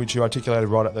vision, which you articulated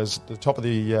right at the top of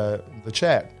the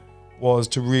chat, was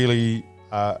to really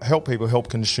help people, help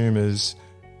consumers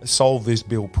solve this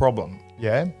bill problem,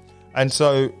 yeah? And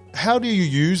so how do you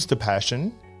use the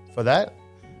passion for that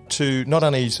to not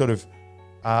only sort of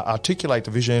articulate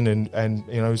the vision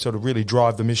and sort of really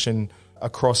drive the mission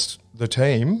across the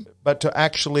team, but to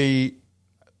actually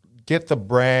get the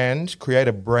brand, create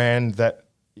a brand that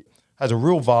has a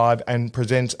real vibe and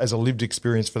presents as a lived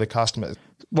experience for the customers?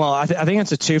 Well, I think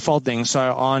it's a twofold thing. So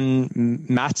on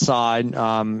Matt's side,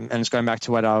 and it's going back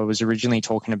to what I was originally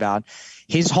talking about,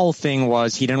 his whole thing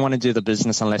was he didn't want to do the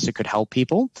business unless it could help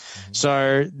people.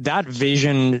 So that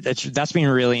vision, that's been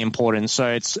really important.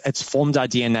 So it's formed our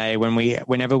DNA.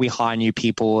 Whenever we hire new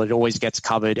people, it always gets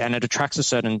covered and it attracts a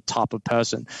certain type of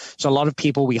person. So a lot of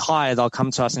people we hire, they'll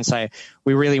come to us and say,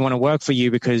 we really want to work for you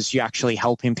because you're actually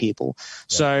helping people. Yeah.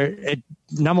 So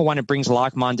number one, it brings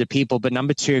like-minded people, but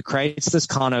number two, it creates this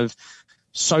kind of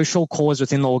social cause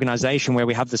within the organization where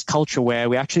we have this culture where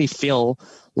we actually feel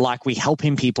like we're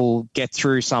helping people get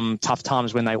through some tough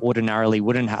times when they ordinarily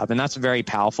wouldn't have. And that's very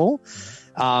powerful.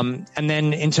 And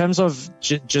then in terms of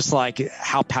just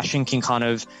how passion can kind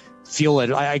of fuel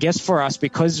it, I guess for us,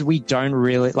 because we don't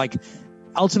really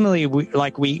ultimately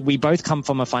we both come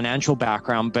from a financial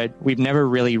background, but we've never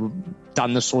really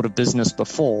done this sort of business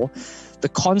before. The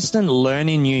constant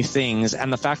learning new things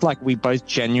and the fact we're both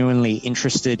genuinely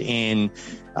interested in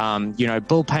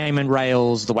bill payment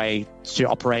rails, the way to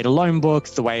operate a loan book,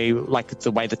 the way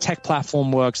the tech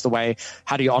platform works, the way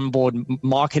how do you onboard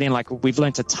marketing. Like, we've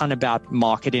learned a ton about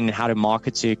marketing and how to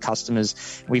market to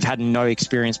customers. We've had no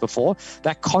experience before.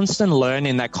 That constant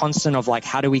learning, that constant of like,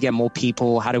 how do we get more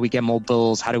people? How do we get more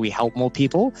bills? How do we help more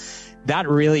people? That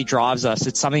really drives us.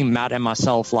 It's something Matt and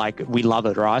myself, like, we love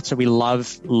it, right? So we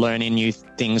love learning new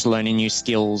things, learning new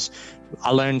skills.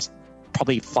 I learned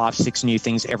probably 5-6 new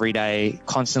things every day,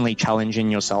 constantly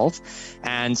challenging yourself.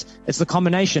 And it's the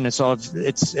combination.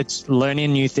 It's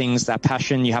learning new things, that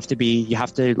passion. You have to be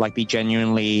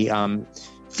genuinely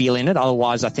feeling it.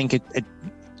 Otherwise, I think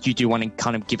you do want to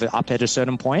kind of give it up at a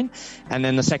certain point. And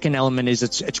then the second element is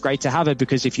it's great to have it,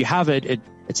 because if you have it,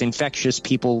 it's infectious.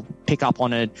 People pick up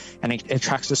on it, and it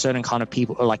attracts a certain kind of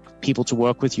people, or like people to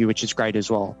work with you, which is great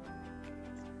as well.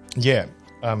 Yeah,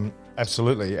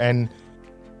 absolutely. And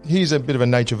here's a bit of a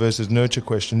nature versus nurture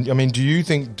question. I mean, do you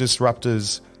think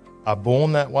disruptors are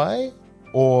born that way,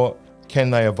 or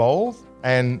can they evolve?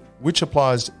 And which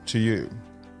applies to you?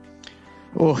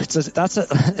 Oh, it's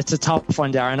a tough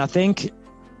one, Darren.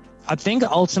 I think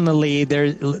ultimately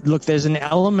there's an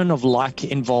element of luck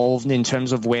involved in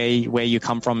terms of where you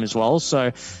come from as well.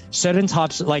 So certain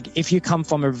types, like if you come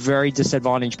from a very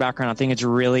disadvantaged background, I think it's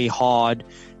really hard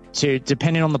to,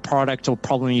 depending on the product or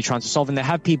problem you're trying to solve. And they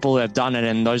have people who have done it,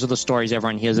 and those are the stories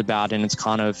everyone hears about, and it's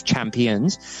kind of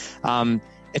champions.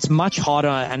 It's much harder,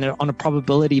 and on a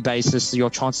probability basis, your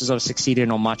chances of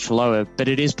succeeding are much lower, but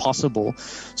it is possible.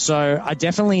 So I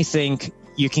definitely think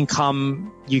you can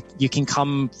come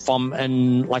from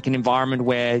an environment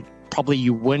where probably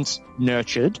you weren't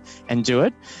nurtured and do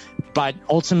it. But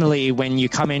ultimately, when you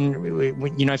come in,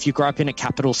 if you grow up in a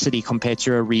capital city compared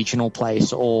to a regional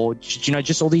place, or,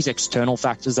 just all these external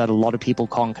factors that a lot of people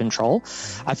can't control,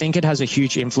 I think it has a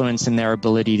huge influence in their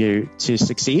ability to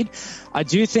succeed. I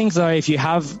do think, though, if you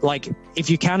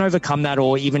can overcome that,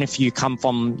 or even if you come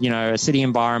from, a city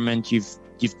environment, you've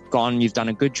done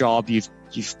a good job, you've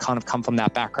kind of come from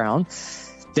that background,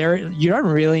 you don't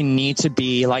really need to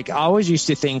be I always used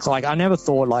to think, I never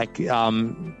thought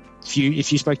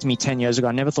if you spoke to me 10 years ago,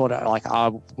 I never thought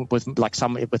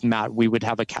with Matt, we would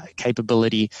have a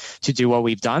capability to do what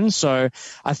we've done. So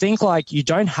I think you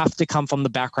don't have to come from the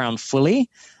background fully.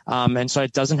 And so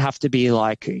it doesn't have to be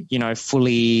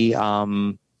fully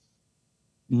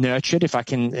nurtured, if I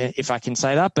can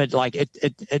say that, but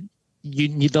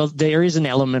there is an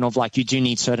element of you do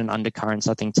need certain undercurrents,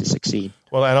 I think, to succeed.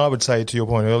 Well, and I would say, to your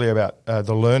point earlier about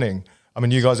the learning, I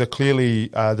mean, you guys are clearly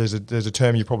there's a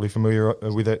term you're probably familiar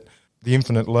with it, the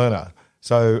infinite learner.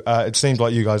 So it seems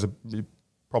like you guys are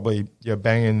probably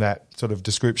banging that sort of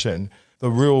description. The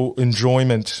real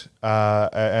enjoyment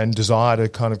and desire to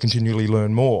kind of continually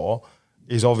learn more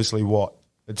is obviously what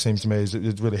it seems to me is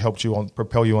it really helps you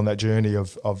propel you on that journey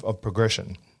of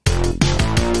progression.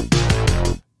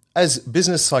 As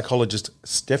business psychologist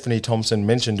Stephanie Thompson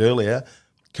mentioned earlier,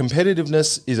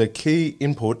 competitiveness is a key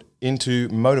input into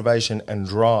motivation and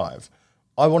drive.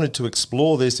 I wanted to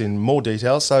explore this in more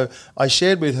detail, so I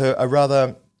shared with her a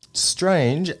rather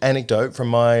strange anecdote from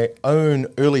my own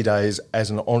early days as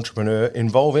an entrepreneur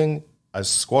involving a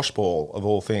squash ball, of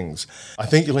all things. I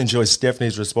think you'll enjoy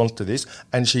Stephanie's response to this,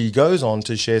 and she goes on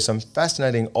to share some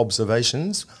fascinating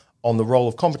observations on the role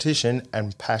of competition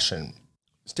and passion.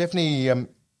 Stephanie, a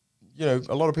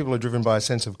lot of people are driven by a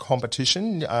sense of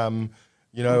competition. I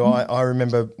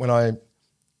remember when I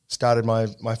started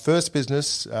my first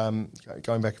business,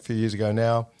 going back a few years ago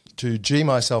now, to G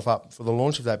myself up for the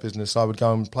launch of that business, I would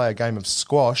go and play a game of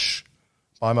squash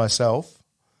by myself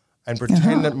and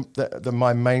pretend that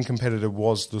my main competitor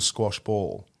was the squash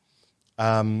ball.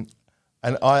 And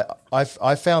I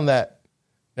found that,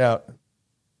 now,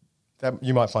 that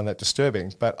you might find that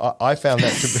disturbing, but I found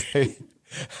that to be...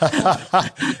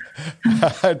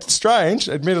 It's strange,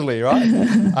 admittedly,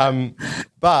 right?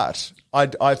 But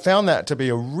I found that to be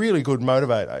a really good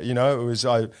motivator. It was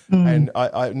and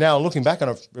I now looking back on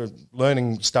it,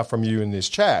 learning stuff from you in this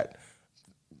chat.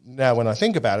 Now, when I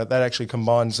think about it, that actually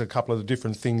combines a couple of the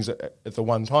different things at the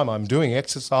one time. I'm doing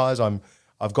exercise.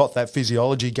 I've got that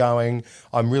physiology going.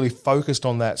 I'm really focused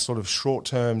on that sort of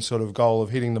short-term sort of goal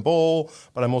of hitting the ball,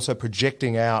 but I'm also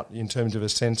projecting out in terms of a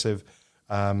sense of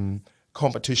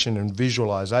competition and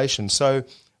visualization. So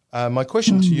my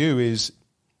question to you is,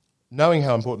 knowing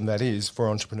how important that is for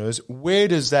entrepreneurs, where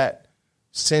does that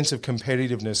sense of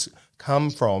competitiveness come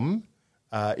from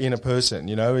in a person?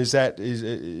 Is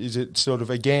it sort of,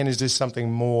 again, is this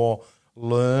something more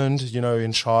learned,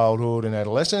 in childhood and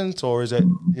adolescence, or is it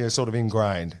sort of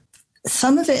ingrained?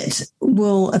 Some of it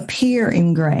will appear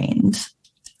ingrained,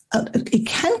 it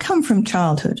can come from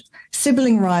childhood.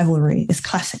 Sibling rivalry is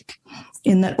classic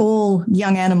in that all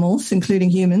young animals, including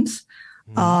humans,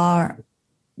 are,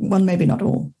 well, maybe not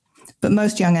all, but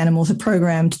most young animals are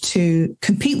programmed to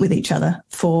compete with each other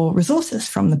for resources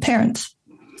from the parents.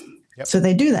 Yep. So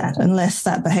they do that unless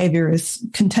that behavior is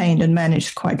contained and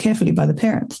managed quite carefully by the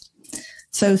parents.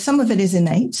 So some of it is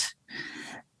innate.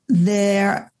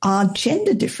 There are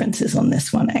gender differences on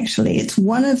this one, actually.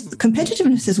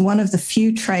 Competitiveness is one of the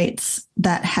few traits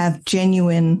that have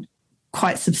genuine,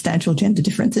 quite substantial gender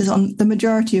differences. On the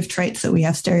majority of traits that we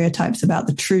have stereotypes about,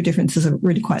 the true differences are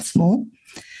really quite small.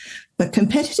 But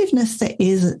competitiveness, there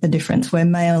is a difference where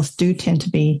males do tend to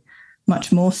be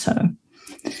much more so.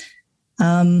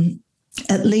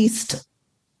 At least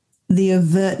the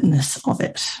overtness of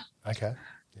it. Okay.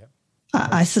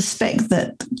 I suspect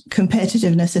that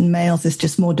competitiveness in males is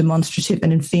just more demonstrative,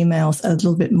 and in females a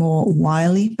little bit more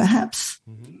wily, perhaps,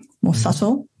 more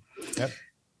subtle. Yep.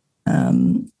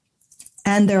 And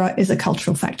there is a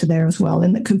cultural factor there as well,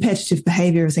 in that competitive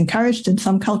behavior is encouraged in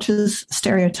some cultures,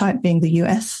 stereotype being the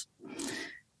US,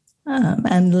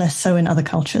 and less so in other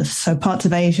cultures. So parts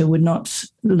of Asia would not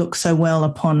look so well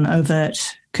upon overt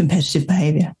competitive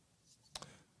behavior.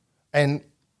 And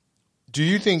do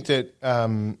you think that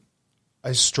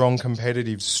a strong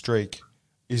competitive streak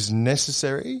is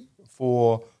necessary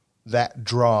for that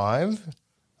drive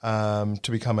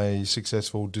to become a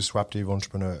successful, disruptive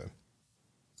entrepreneur?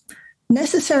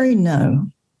 Necessary, no.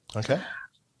 Okay.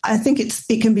 I think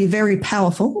it can be very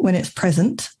powerful when it's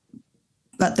present,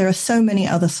 but there are so many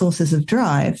other sources of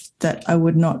drive that I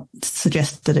would not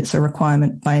suggest that it's a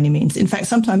requirement by any means. In fact,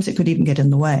 sometimes it could even get in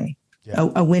the way. Yeah.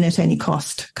 A win at any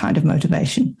cost kind of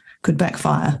motivation could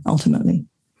backfire ultimately.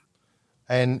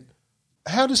 And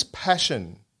how does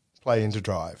passion play into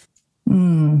drive?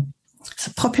 It's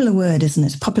a popular word, isn't it?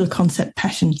 It's a popular concept,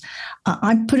 passion.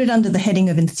 I put it under the heading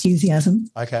of enthusiasm.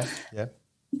 Okay, yeah.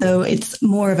 Though it's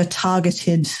more of a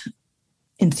targeted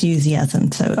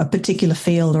enthusiasm, so a particular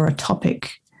field or a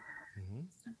topic.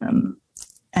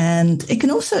 And it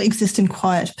can also exist in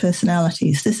quiet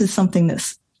personalities. This is something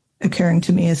that's occurring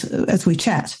to me as we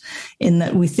chat, in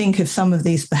that we think of some of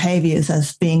these behaviors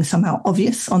as being somehow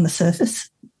obvious on the surface,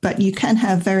 but you can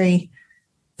have very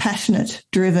passionate,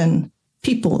 driven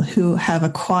people who have a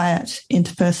quiet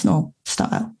interpersonal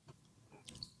style.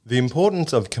 The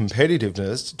importance of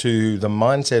competitiveness to the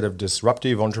mindset of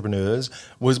disruptive entrepreneurs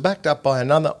was backed up by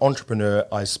another entrepreneur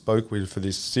I spoke with for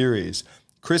this series.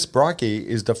 Chris Brycki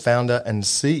is the founder and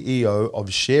CEO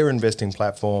of share investing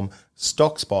platform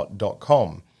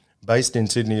Stockspot.com. Based in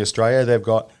Sydney, Australia, they've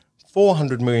got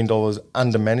 $400 million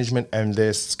under management and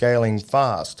they're scaling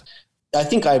fast. I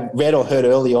think I read or heard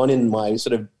early on in my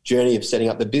sort of journey of setting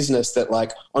up the business that,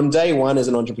 like, on day one as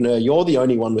an entrepreneur, you're the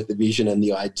only one with the vision and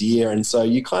the idea. And so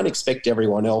you can't expect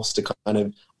everyone else to kind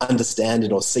of understand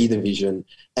it or see the vision.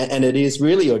 And it is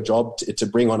really your job to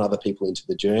bring on other people into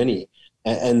the journey.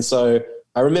 And so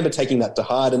I remember taking that to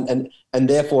heart and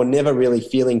therefore never really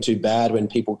feeling too bad when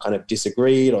people kind of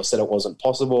disagreed or said it wasn't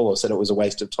possible or said it was a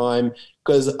waste of time,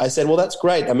 because I said, well, that's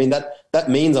great. I mean, that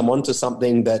means I'm onto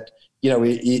something that, you know,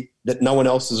 that no one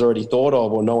else has already thought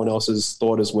of or no one else has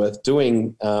thought is worth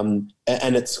doing. And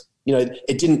it's, you know,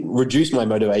 it didn't reduce my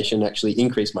motivation, actually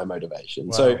increased my motivation.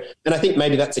 Wow. So, and I think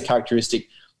maybe that's a characteristic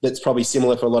that's probably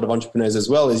similar for a lot of entrepreneurs as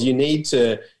well, is you need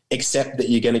to accept that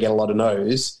you're going to get a lot of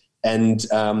no's and,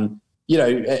 you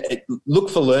know, look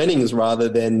for learnings rather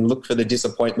than look for the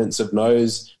disappointments of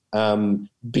no's,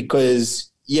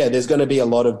 because, yeah, there's going to be a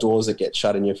lot of doors that get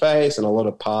shut in your face and a lot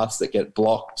of paths that get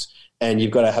blocked. And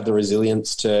you've got to have the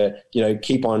resilience to, you know,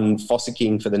 keep on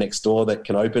fossicking for the next door that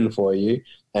can open for you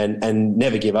and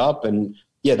never give up. And,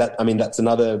 yeah, that's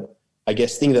another, I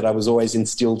guess, thing that I was always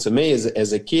instilled to me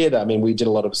as a kid. I mean, we did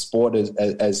a lot of sport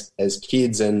as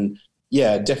kids and,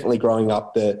 yeah, definitely growing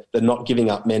up, the not giving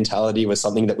up mentality was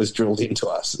something that was drilled into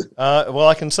us. Well,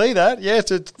 I can see that. Yes,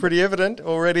 it's pretty evident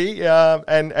already.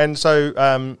 And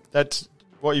so that's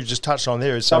what you've just touched on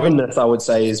there. Is stubbornness, I would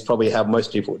say, is probably how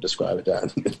most people would describe it,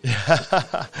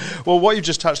 Darren. Well, what you've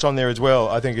just touched on there as well,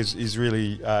 I think is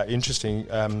really interesting,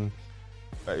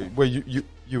 where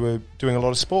you were doing a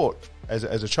lot of sport as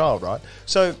a child, right?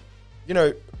 So, you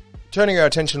know, turning our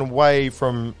attention away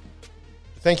from...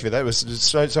 Thank you for that. There was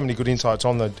so many good insights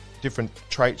on the different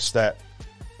traits that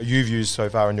you've used so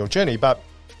far in your journey. But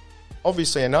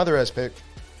obviously another aspect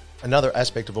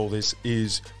of all this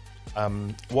is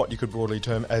what you could broadly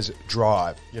term as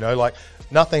drive. You know, like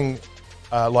nothing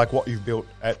like what you've built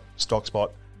at StockSpot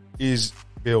is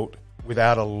built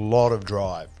without a lot of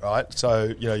drive, right?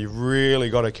 So, you know, you've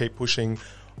really got to keep pushing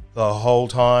the whole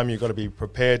time. You've got to be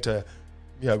prepared to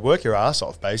work your ass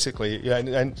off, basically.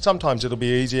 And sometimes it'll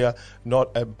be easier,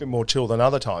 not a bit more chill than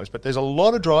other times. But there's a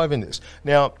lot of drive in this.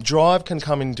 Now, drive can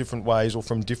come in different ways or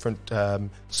from different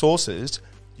sources.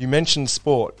 You mentioned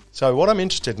sport. So what I'm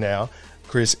interested now,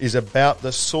 Chris, is about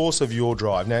the source of your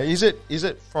drive. Now, is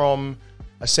it from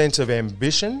a sense of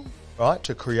ambition, right,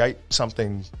 to create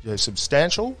something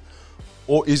substantial,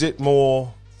 or is it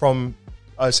more from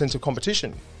a sense of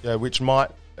competition, which might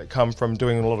come from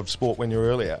doing a lot of sport when you're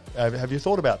earlier? Have you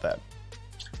thought about that?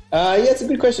 Yeah, it's a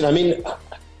good question. I mean,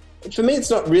 for me, it's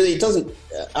not really, it doesn't,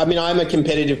 I mean, I'm a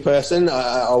competitive person,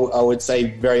 I would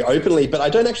say very openly, but I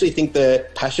don't actually think the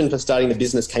passion for starting the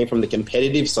business came from the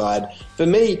competitive side. For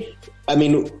me, I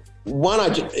mean,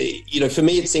 for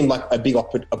me, it seemed like a big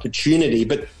opportunity,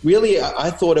 but really I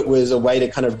thought it was a way to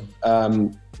kind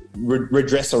of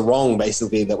redress a wrong,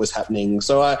 basically, that was happening.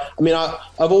 So, I've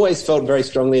always felt very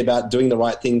strongly about doing the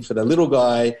right thing for the little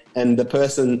guy and the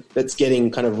person that's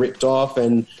getting kind of ripped off.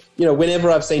 And, whenever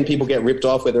I've seen people get ripped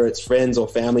off, whether it's friends or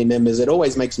family members, it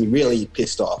always makes me really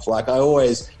pissed off. Like, I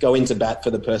always go into bat for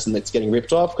the person that's getting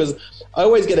ripped off, because I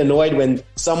always get annoyed when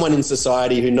someone in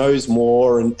society who knows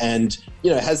more and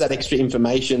has that extra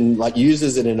information, like,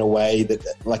 uses it in a way that,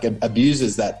 like,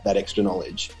 abuses that extra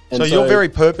knowledge. And so you're very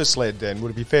purpose-led then?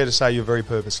 Would it be fair to say you're very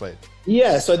purpose-led?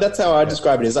 Yeah, so that's how I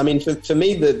describe it. I mean, for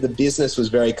me, the business was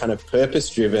very kind of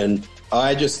purpose-driven.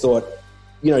 I just thought,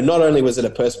 not only was it a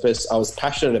purpose I was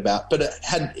passionate about, but it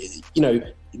had,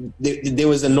 there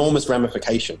was enormous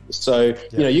ramifications. So,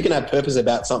 you can have purpose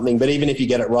about something, but even if you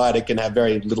get it right, it can have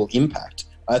very little impact.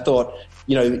 I thought,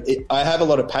 I have a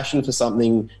lot of passion for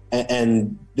something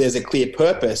and there's a clear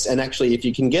purpose. And actually, if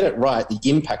you can get it right, the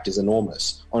impact is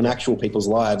enormous on actual people's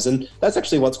lives. And that's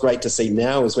actually what's great to see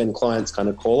now, is when clients kind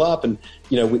of call up and,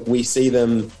 we see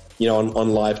them, on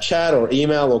live chat or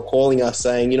email or calling us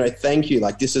saying, thank you.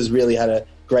 Like, this has really had a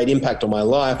great impact on my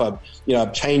life.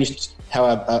 I've changed how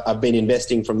I've been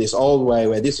investing from this old way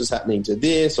where this was happening to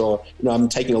this, or, I'm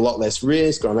taking a lot less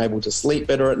risk, or I'm able to sleep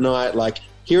better at night. Like,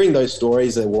 hearing those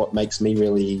stories are what makes me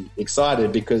really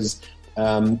excited, because,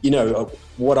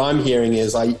 what I'm hearing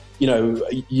is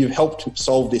you've helped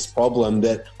solve this problem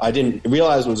that I didn't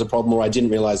realize was a problem, or I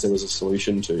didn't realize there was a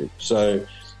solution to. So,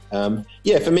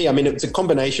 for me, I mean, it's a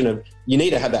combination of, you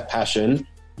need to have that passion.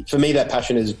 For me, that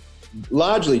passion is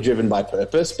largely driven by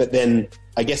purpose, but then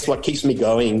I guess what keeps me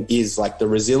going is like the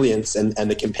resilience and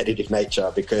the competitive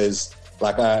nature, because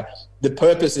like the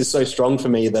purpose is so strong for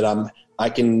me that I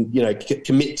can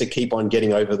commit to keep on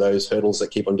getting over those hurdles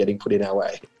that keep on getting put in our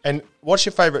way. And what's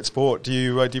your favourite sport? Do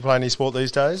you play any sport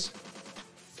these days?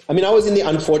 I mean, I was in the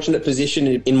unfortunate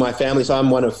position in my family, so I'm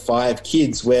one of 5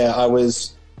 kids, where I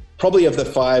was probably of the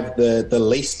 5 the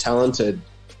least talented.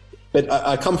 But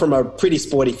I come from a pretty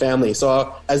sporty family.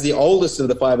 So as the oldest of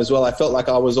the 5 as well, I felt like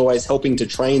I was always helping to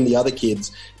train the other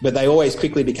kids, but they always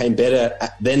quickly became better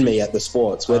than me at the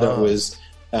sports, whether it was...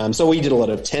 so we did a lot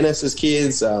of tennis as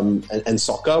kids, and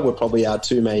soccer were probably our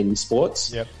 2 main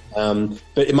sports. Yep.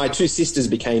 But my 2 sisters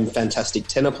became fantastic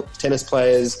tennis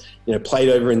players, played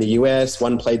over in the US.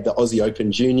 One played the Aussie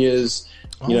Open Juniors.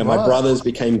 My brothers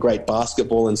became great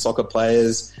basketball and soccer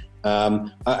players.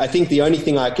 I think the only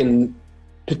thing I can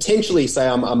potentially say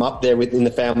I'm up there in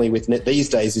the family with these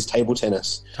days is table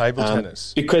tennis. Table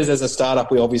tennis. Because as a startup,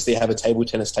 we obviously have a table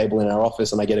tennis table in our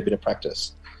office, and I get a bit of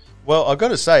practice. Well, I've got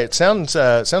to say, it sounds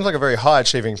like a very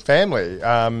high-achieving family.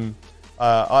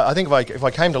 I think if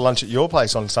I came to lunch at your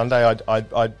place on Sunday,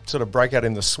 I'd sort of break out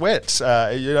in the sweats.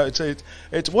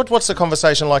 It's what's the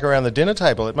conversation like around the dinner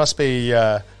table? It must be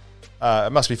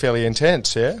fairly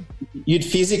intense, yeah? You'd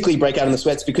physically break out in the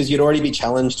sweats because you'd already be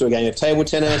challenged to a game of table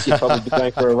tennis. You'd probably be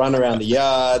going for a run around the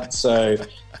yard. So,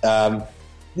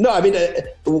 no, I mean,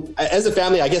 as a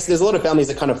family, I guess there's a lot of families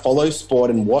that kind of follow sport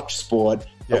and watch sport.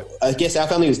 Yep. I guess our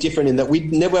family was different in that we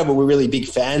never were really big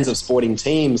fans of sporting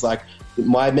teams. Like,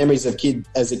 my memories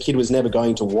as a kid was never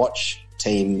going to watch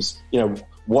teams,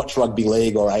 watch rugby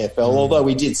league or AFL, although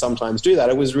we did sometimes do that.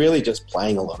 It was really just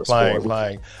playing a lot of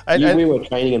sport. And we were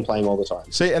training and playing all the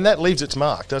time. See, and that leaves its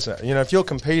mark, doesn't it? If you're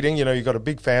competing, you've got a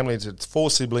big family, it's 4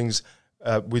 siblings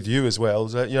with you as well.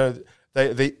 So,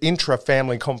 the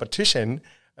intra-family competition,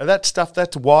 that stuff,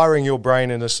 that's wiring your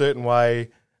brain in a certain way,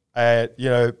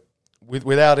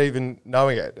 without even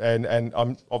knowing it. And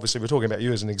I'm obviously, we're talking about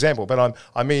you as an example, but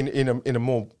I mean in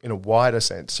a wider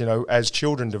sense. As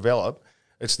children develop,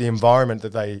 it's the environment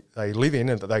that they live in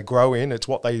and that they grow in. It's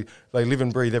what they live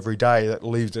and breathe every day that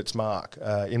leaves its mark,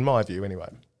 in my view anyway.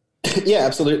 Yeah,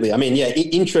 absolutely. I mean,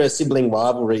 intra-sibling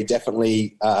rivalry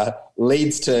definitely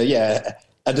leads to,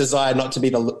 a desire not to be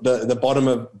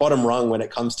the bottom rung when it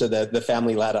comes to the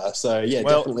family ladder. So yeah,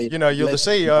 definitely. You know, you're the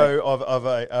CEO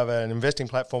of an investing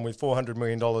platform with $400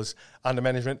 million under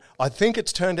management. I think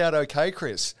it's turned out okay,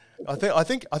 Chris. I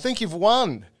think you've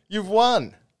won. You've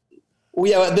won. Well,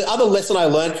 yeah, the other lesson I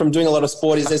learned from doing a lot of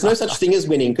sport is there's no such thing as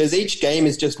winning, because each game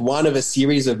is just one of a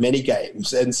series of many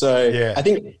games. And so I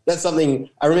think that's something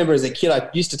I remember as a kid. I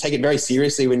used to take it very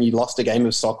seriously when you lost a game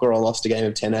of soccer or lost a game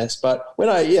of tennis. But when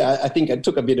I think it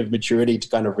took a bit of maturity to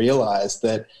kind of realize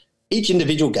that each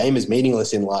individual game is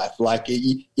meaningless in life. Like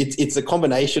it's a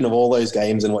combination of all those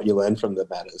games and what you learn from that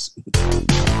matters.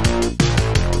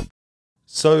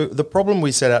 So the problem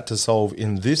we set out to solve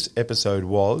in this episode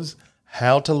was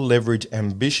how to leverage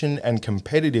ambition and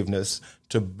competitiveness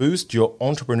to boost your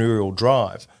entrepreneurial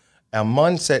drive. Our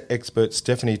mindset expert,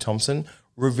 Stephanie Thompson,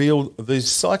 revealed the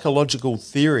psychological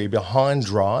theory behind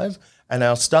drive, and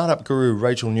our startup guru,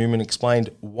 Rachael Neumann,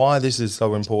 explained why this is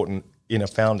so important in a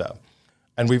founder.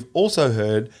 And we've also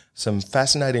heard some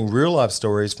fascinating real-life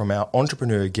stories from our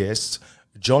entrepreneur guests,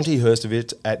 Jonty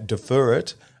Herstovitz at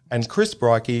Deferit and Chris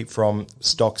Brycki from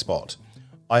StockSpot.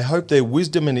 I hope their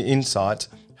wisdom and insight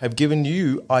have given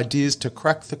you ideas to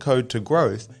crack the code to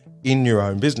growth in your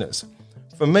own business.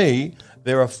 For me,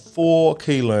 there are 4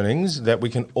 key learnings that we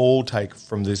can all take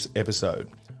from this episode.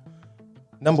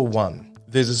 Number 1,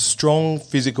 there's a strong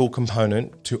physical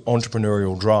component to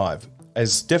entrepreneurial drive.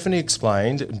 As Stephanie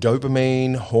explained,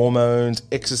 dopamine, hormones,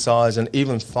 exercise, and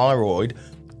even thyroid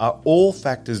are all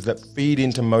factors that feed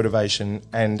into motivation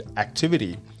and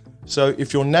activity. So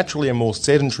if you're naturally a more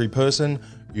sedentary person,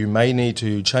 you may need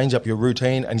to change up your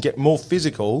routine and get more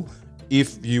physical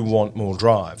if you want more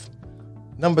drive.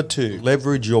 Number 2,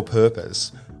 leverage your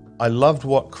purpose. I loved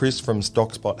what Chris from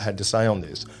StockSpot had to say on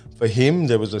this. For him,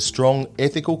 there was a strong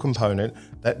ethical component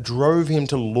that drove him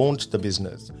to launch the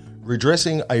business.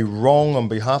 Redressing a wrong on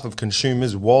behalf of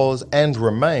consumers was and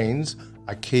remains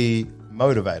a key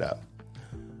motivator.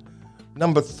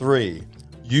 Number 3,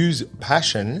 use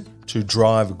passion to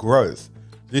drive growth.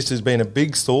 This has been a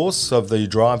big source of the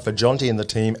drive for Jonty and the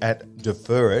team at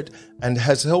Deferit and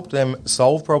has helped them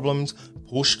solve problems,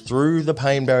 push through the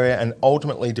pain barrier, and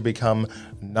ultimately to become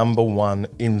number 1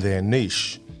 in their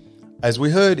niche. As we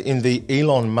heard in the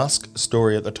Elon Musk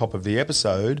story at the top of the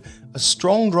episode, a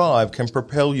strong drive can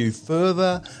propel you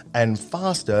further and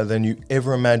faster than you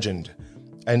ever imagined.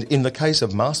 And in the case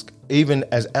of Musk, even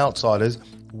as outsiders,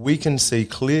 we can see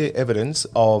clear evidence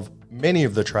of many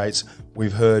of the traits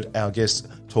we've heard our guests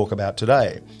talk about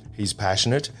today. He's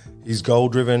passionate, he's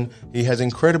goal-driven, he has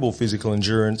incredible physical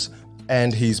endurance,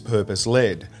 and he's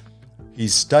purpose-led. He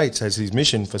states as his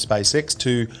mission for SpaceX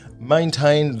to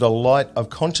maintain the light of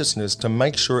consciousness to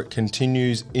make sure it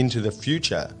continues into the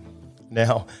future.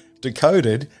 Now,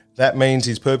 decoded, that means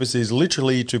his purpose is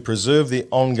literally to preserve the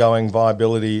ongoing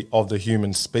viability of the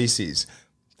human species.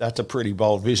 That's a pretty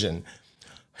bold vision.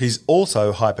 He's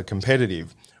also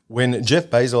hyper-competitive. When Jeff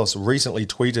Bezos recently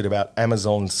tweeted about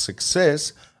Amazon's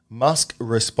success, Musk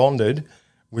responded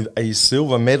with a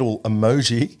silver medal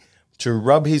emoji to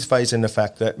rub his face in the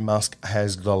fact that Musk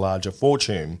has the larger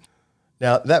fortune.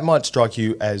 Now, that might strike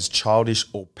you as childish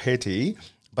or petty,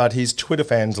 but his Twitter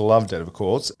fans loved it, of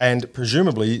course, and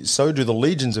presumably so do the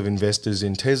legions of investors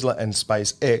in Tesla and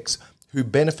SpaceX who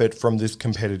benefit from this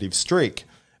competitive streak.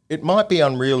 It might be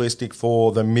unrealistic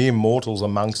for the mere mortals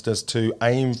amongst us to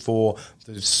aim for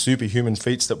the superhuman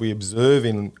feats that we observe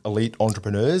in elite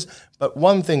entrepreneurs, but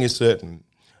one thing is certain.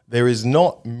 There is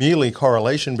not merely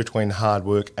correlation between hard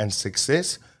work and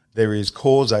success, there is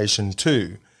causation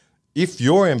too. If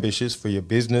you're ambitious for your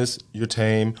business, your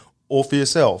team, or for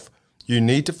yourself, you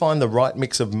need to find the right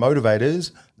mix of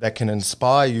motivators that can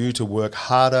inspire you to work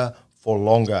harder for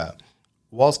longer.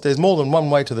 Whilst there's more than one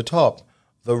way to the top,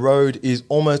 the road is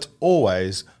almost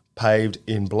always paved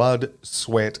in blood,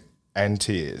 sweat, and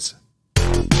tears.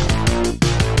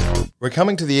 We're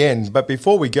coming to the end, but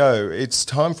before we go, it's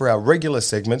time for our regular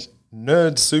segment,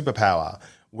 Nerd Superpower,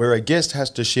 where a guest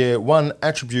has to share one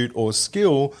attribute or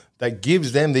skill that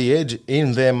gives them the edge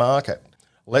in their market.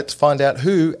 Let's find out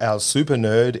who our super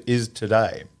nerd is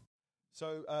today.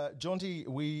 So, Jonty,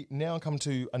 we now come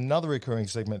to another recurring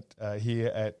segment here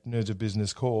at Nerds of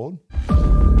Business called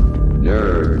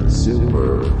Nerd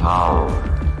Superpower.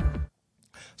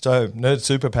 So, Nerd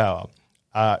Superpower.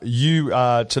 You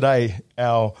are today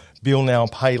our Bill Now,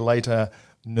 Pay Later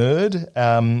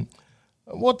nerd.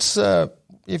 What's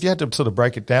if you had to sort of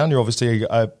break it down, you're obviously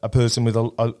a person with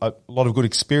a lot of good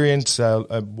experience,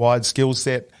 a wide skill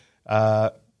set,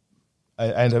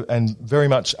 and very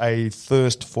much a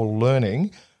thirst for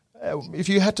learning. If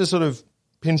you had to sort of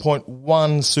pinpoint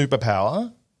one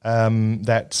superpower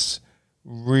that's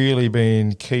really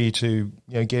been key to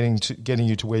getting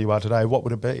you to where you are today, what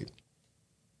would it be?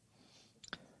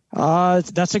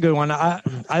 That's a good one. I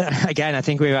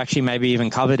think we've actually maybe even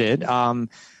covered it.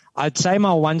 I'd say my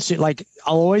I'll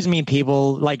always meet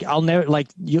people, like, I'll never, like,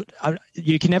 you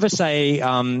can never say,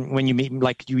 when you meet,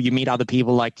 like, you meet other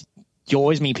people, like, you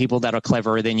always meet people that are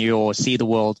cleverer than you or see the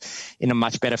world in a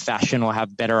much better fashion or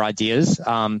have better ideas.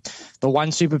 The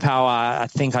one superpower I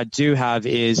think I do have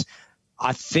is,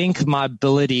 I think my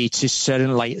ability to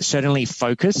certainly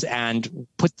focus and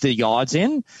put the yards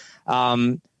in.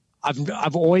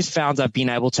 I've always found I've been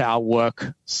able to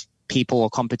outwork people or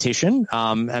competition,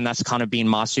 and that's kind of been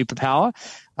my superpower.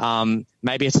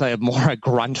 Maybe it's more a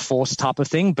grunt force type of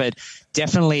thing, but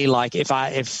definitely, like, if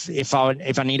I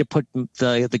need to put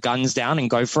the guns down and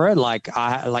go for it, I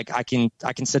can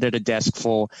sit at a desk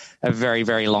for a very,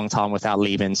 very long time without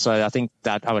leaving. So I think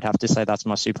that I would have to say that's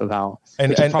my superpower.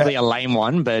 And probably a lame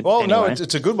one, but anyway. No,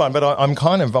 it's a good one. But I'm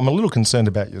a little concerned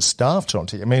about your staff,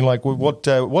 Chonti. I mean, like,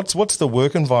 what's the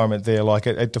work environment there like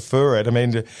at Deferit? I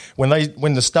mean,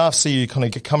 when the staff see you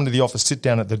kind of come to the office, sit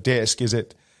down at the desk, is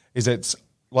it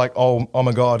like, oh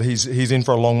my God, he's in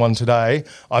for a long one today,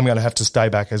 I'm going to have to stay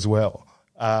back as well?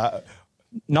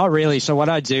 Not really. So what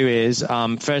I do is,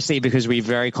 firstly, because we're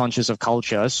very conscious of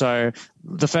culture. So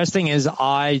the first thing is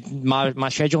my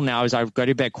schedule now is I go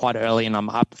to bed quite early and I'm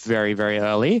up very, very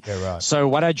early. Yeah, right. So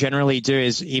what I generally do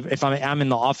is if I am in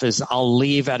the office, I'll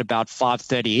leave at about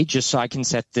 5:30 just so I can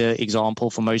set the example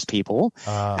for most people.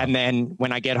 And then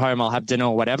when I get home, I'll have dinner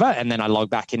or whatever. And then I log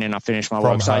back in and I finish my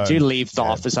work. So I do leave the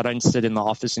office. I don't sit in the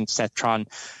office and try and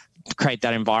create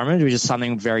that environment, which is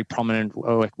something very prominent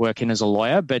working as a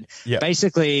lawyer. But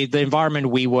basically the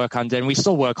environment we work under, and we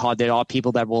still work hard, there are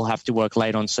people that will have to work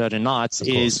late on certain nights,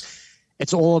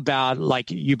 it's all about,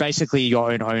 like, you basically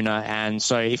your own owner. And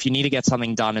so if you need to get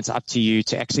something done, it's up to you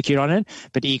to execute on it.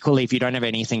 But equally, if you don't have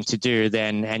anything to do,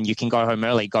 and you can go home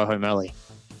early, go home early.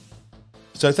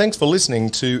 So thanks for listening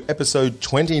to episode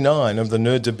 29 of the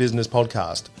Nerd to Business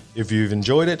podcast. If you've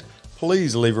enjoyed it,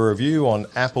 please leave a review on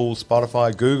Apple,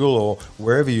 Spotify, Google, or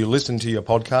wherever you listen to your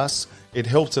podcasts. It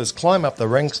helps us climb up the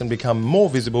ranks and become more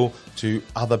visible to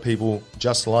other people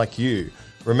just like you.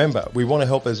 Remember, we want to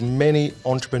help as many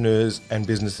entrepreneurs and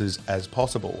businesses as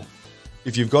possible.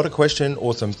 If you've got a question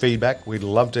or some feedback, we'd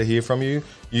love to hear from you.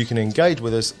 You can engage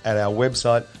with us at our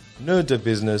website,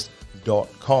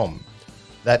 nerdtobusiness.com.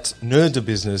 That's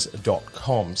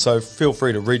nerdtobusiness.com. So feel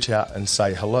free to reach out and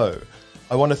say hello.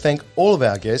 I want to thank all of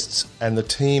our guests and the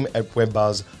team at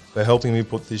WebBuzz for helping me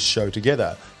put this show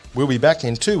together. We'll be back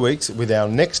in 2 weeks with our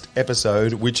next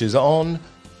episode, which is on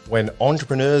When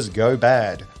Entrepreneurs Go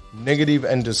Bad, Negative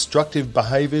and Destructive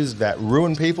Behaviors That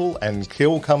Ruin People and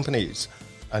Kill Companies.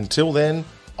 Until then,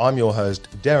 I'm your host,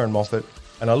 Darren Moffat,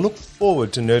 and I look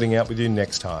forward to nerding out with you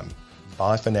next time.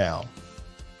 Bye for now.